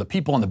louder for the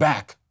people in the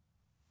back."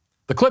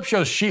 The clip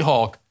shows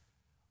She-Hulk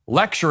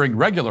lecturing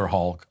regular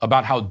Hulk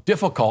about how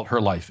difficult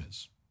her life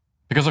is.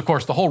 Because, of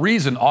course, the whole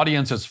reason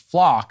audiences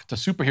flock to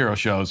superhero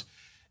shows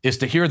is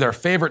to hear their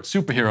favorite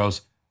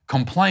superheroes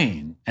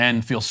complain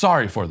and feel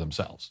sorry for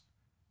themselves.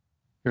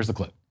 Here's the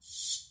clip.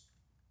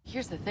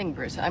 Here's the thing,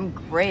 Bruce. I'm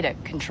great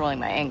at controlling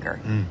my anger.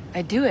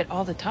 I do it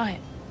all the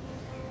time.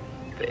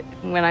 But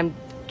when I'm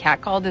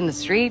catcalled in the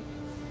street,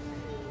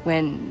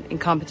 when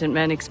incompetent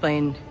men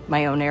explain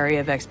my own area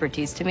of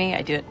expertise to me,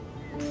 I do it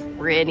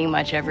pretty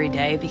much every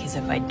day, because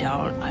if I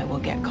don't, I will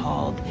get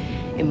called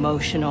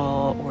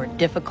emotional or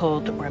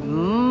difficult, or I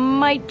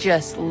might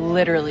just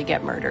literally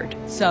get murdered.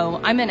 So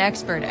I'm an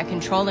expert at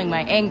controlling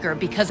my anger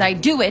because I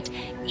do it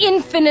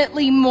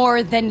infinitely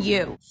more than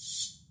you.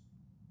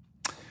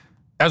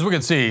 As we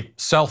can see,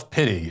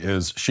 self-pity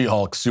is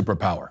She-Hulk's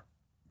superpower.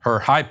 Her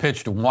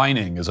high-pitched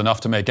whining is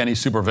enough to make any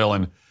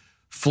supervillain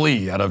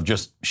flee out of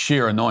just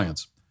sheer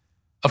annoyance.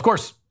 Of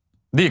course,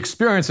 the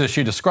experiences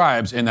she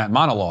describes in that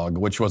monologue,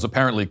 which was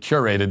apparently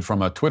curated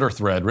from a Twitter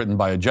thread written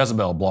by a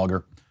Jezebel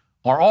blogger,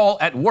 are all,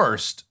 at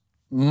worst,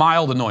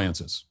 mild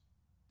annoyances.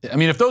 I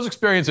mean, if those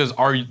experiences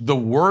are the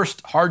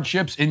worst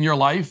hardships in your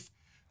life,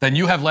 then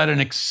you have led an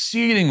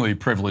exceedingly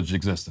privileged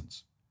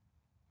existence.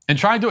 In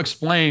trying to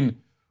explain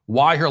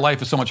why her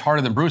life is so much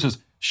harder than Bruce's,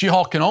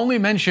 She-Hulk can only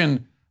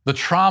mention the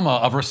trauma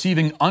of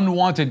receiving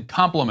unwanted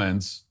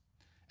compliments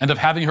and of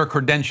having her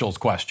credentials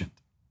questioned.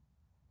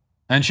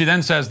 And she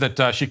then says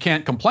that she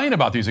can't complain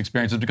about these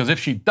experiences because if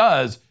she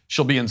does,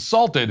 she'll be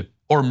insulted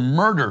or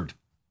murdered.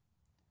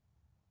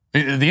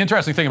 The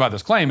interesting thing about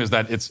this claim is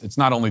that it's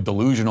not only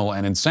delusional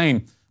and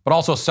insane, but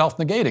also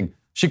self-negating.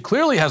 She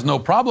clearly has no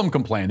problem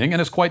complaining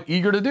and is quite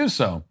eager to do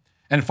so.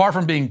 And far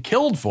from being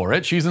killed for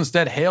it, she's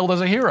instead hailed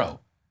as a hero.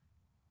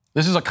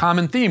 This is a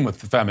common theme with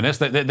the feminists.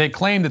 They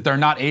claim that they're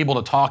not able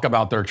to talk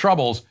about their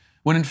troubles,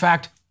 when in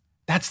fact,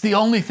 that's the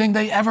only thing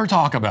they ever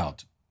talk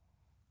about.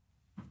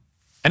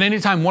 And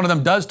anytime one of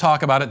them does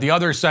talk about it, the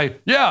others say,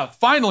 yeah,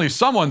 finally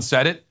someone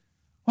said it.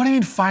 What do you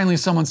mean finally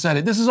someone said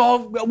it? This is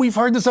all, we've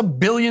heard this 1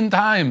 billion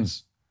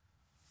times.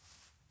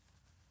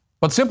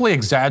 But simply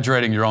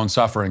exaggerating your own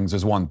sufferings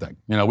is one thing.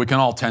 You know, we can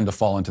all tend to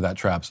fall into that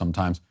trap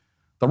sometimes.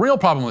 The real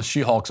problem with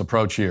She-Hulk's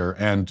approach here,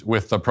 and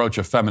with the approach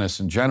of feminists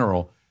in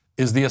general,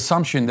 is the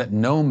assumption that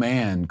no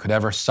man could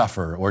ever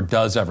suffer or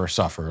does ever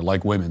suffer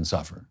like women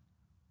suffer.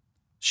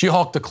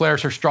 She-Hulk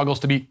declares her struggles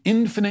to be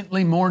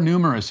infinitely more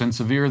numerous and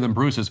severe than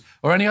Bruce's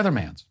or any other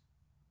man's.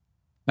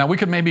 Now, we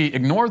could maybe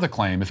ignore the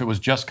claim if it was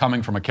just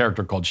coming from a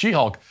character called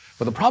She-Hulk,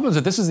 but the problem is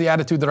that this is the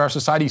attitude that our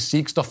society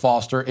seeks to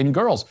foster in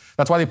girls.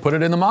 That's why they put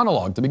it in the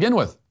monologue to begin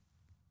with.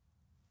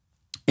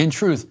 In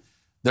truth,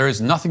 there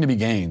is nothing to be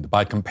gained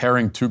by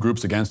comparing two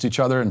groups against each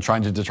other and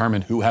trying to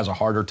determine who has a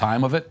harder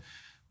time of it.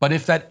 But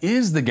if that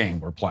is the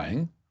game we're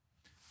playing,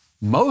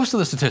 most of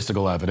the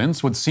statistical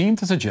evidence would seem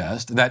to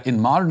suggest that in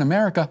modern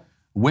America,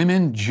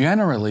 women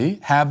generally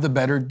have the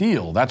better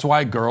deal. That's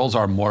why girls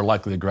are more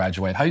likely to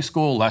graduate high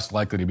school, less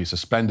likely to be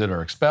suspended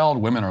or expelled.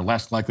 Women are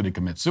less likely to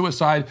commit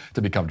suicide,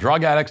 to become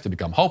drug addicts, to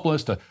become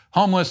hopeless, to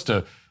homeless,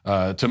 to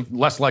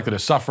less likely to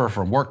suffer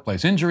from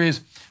workplace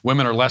injuries.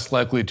 Women are less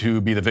likely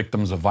to be the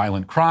victims of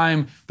violent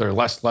crime. They're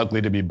less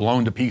likely to be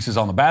blown to pieces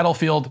on the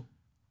battlefield.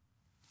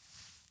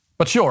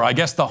 But sure, I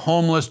guess the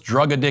homeless,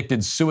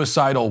 drug-addicted,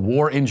 suicidal,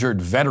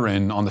 war-injured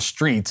veteran on the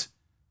street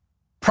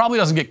probably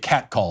doesn't get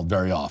catcalled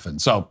very often.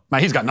 So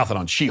he's got nothing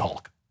on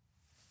She-Hulk.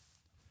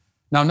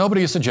 Now,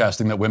 nobody is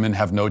suggesting that women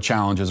have no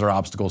challenges or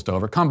obstacles to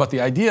overcome, but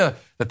the idea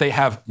that they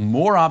have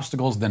more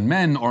obstacles than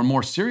men or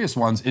more serious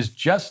ones is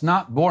just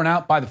not borne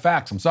out by the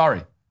facts. I'm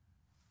sorry.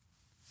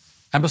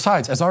 And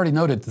besides, as already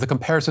noted, the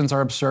comparisons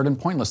are absurd and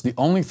pointless. The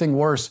only thing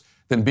worse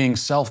than being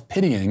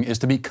self-pitying is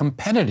to be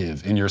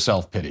competitive in your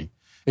self-pity.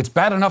 It's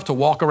bad enough to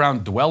walk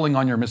around dwelling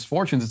on your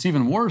misfortunes. It's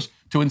even worse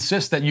to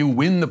insist that you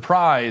win the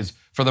prize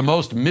for the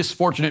most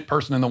misfortunate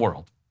person in the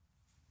world.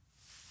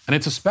 And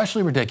it's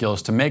especially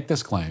ridiculous to make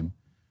this claim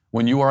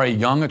when you are a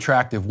young,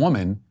 attractive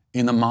woman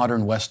in the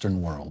modern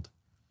Western world.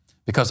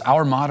 Because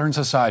our modern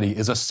society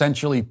is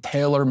essentially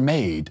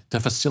tailor-made to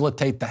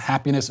facilitate the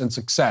happiness and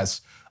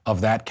success of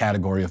that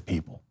category of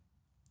people.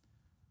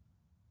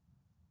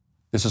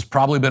 This has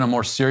probably been a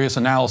more serious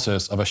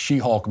analysis of a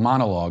She-Hulk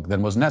monologue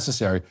than was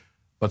necessary,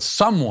 but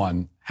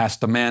someone has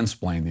to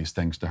mansplain these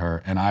things to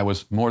her, and I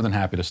was more than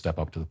happy to step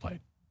up to the plate.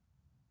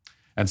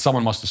 And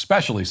someone must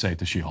especially say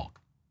to She-Hulk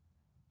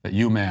that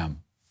you,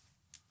 ma'am,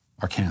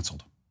 are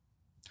canceled.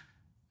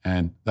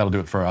 And that'll do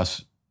it for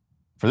us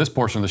for this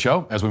portion of the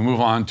show. As we move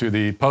on to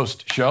the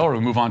post-show, or we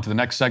move on to the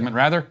next segment,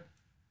 rather.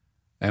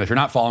 And if you're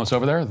not following us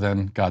over there,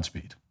 then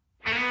Godspeed.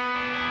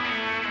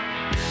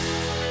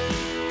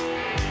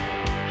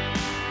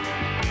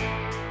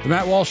 The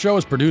Matt Walsh Show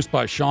is produced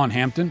by Sean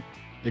Hampton,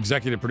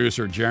 executive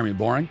producer Jeremy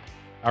Boring.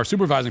 Our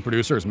supervising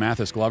producer is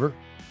Mathis Glover,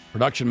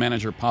 production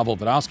manager Pavel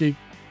Vodowski.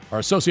 Our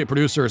associate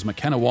producer is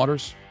McKenna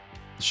Waters.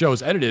 The show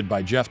is edited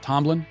by Jeff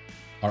Tomlin.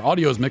 Our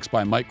audio is mixed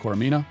by Mike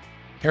Coromina.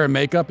 Hair and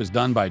makeup is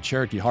done by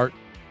Cherokee Hart.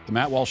 The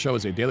Matt Walsh Show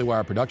is a Daily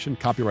Wire production.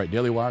 Copyright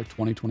Daily Wire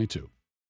 2022.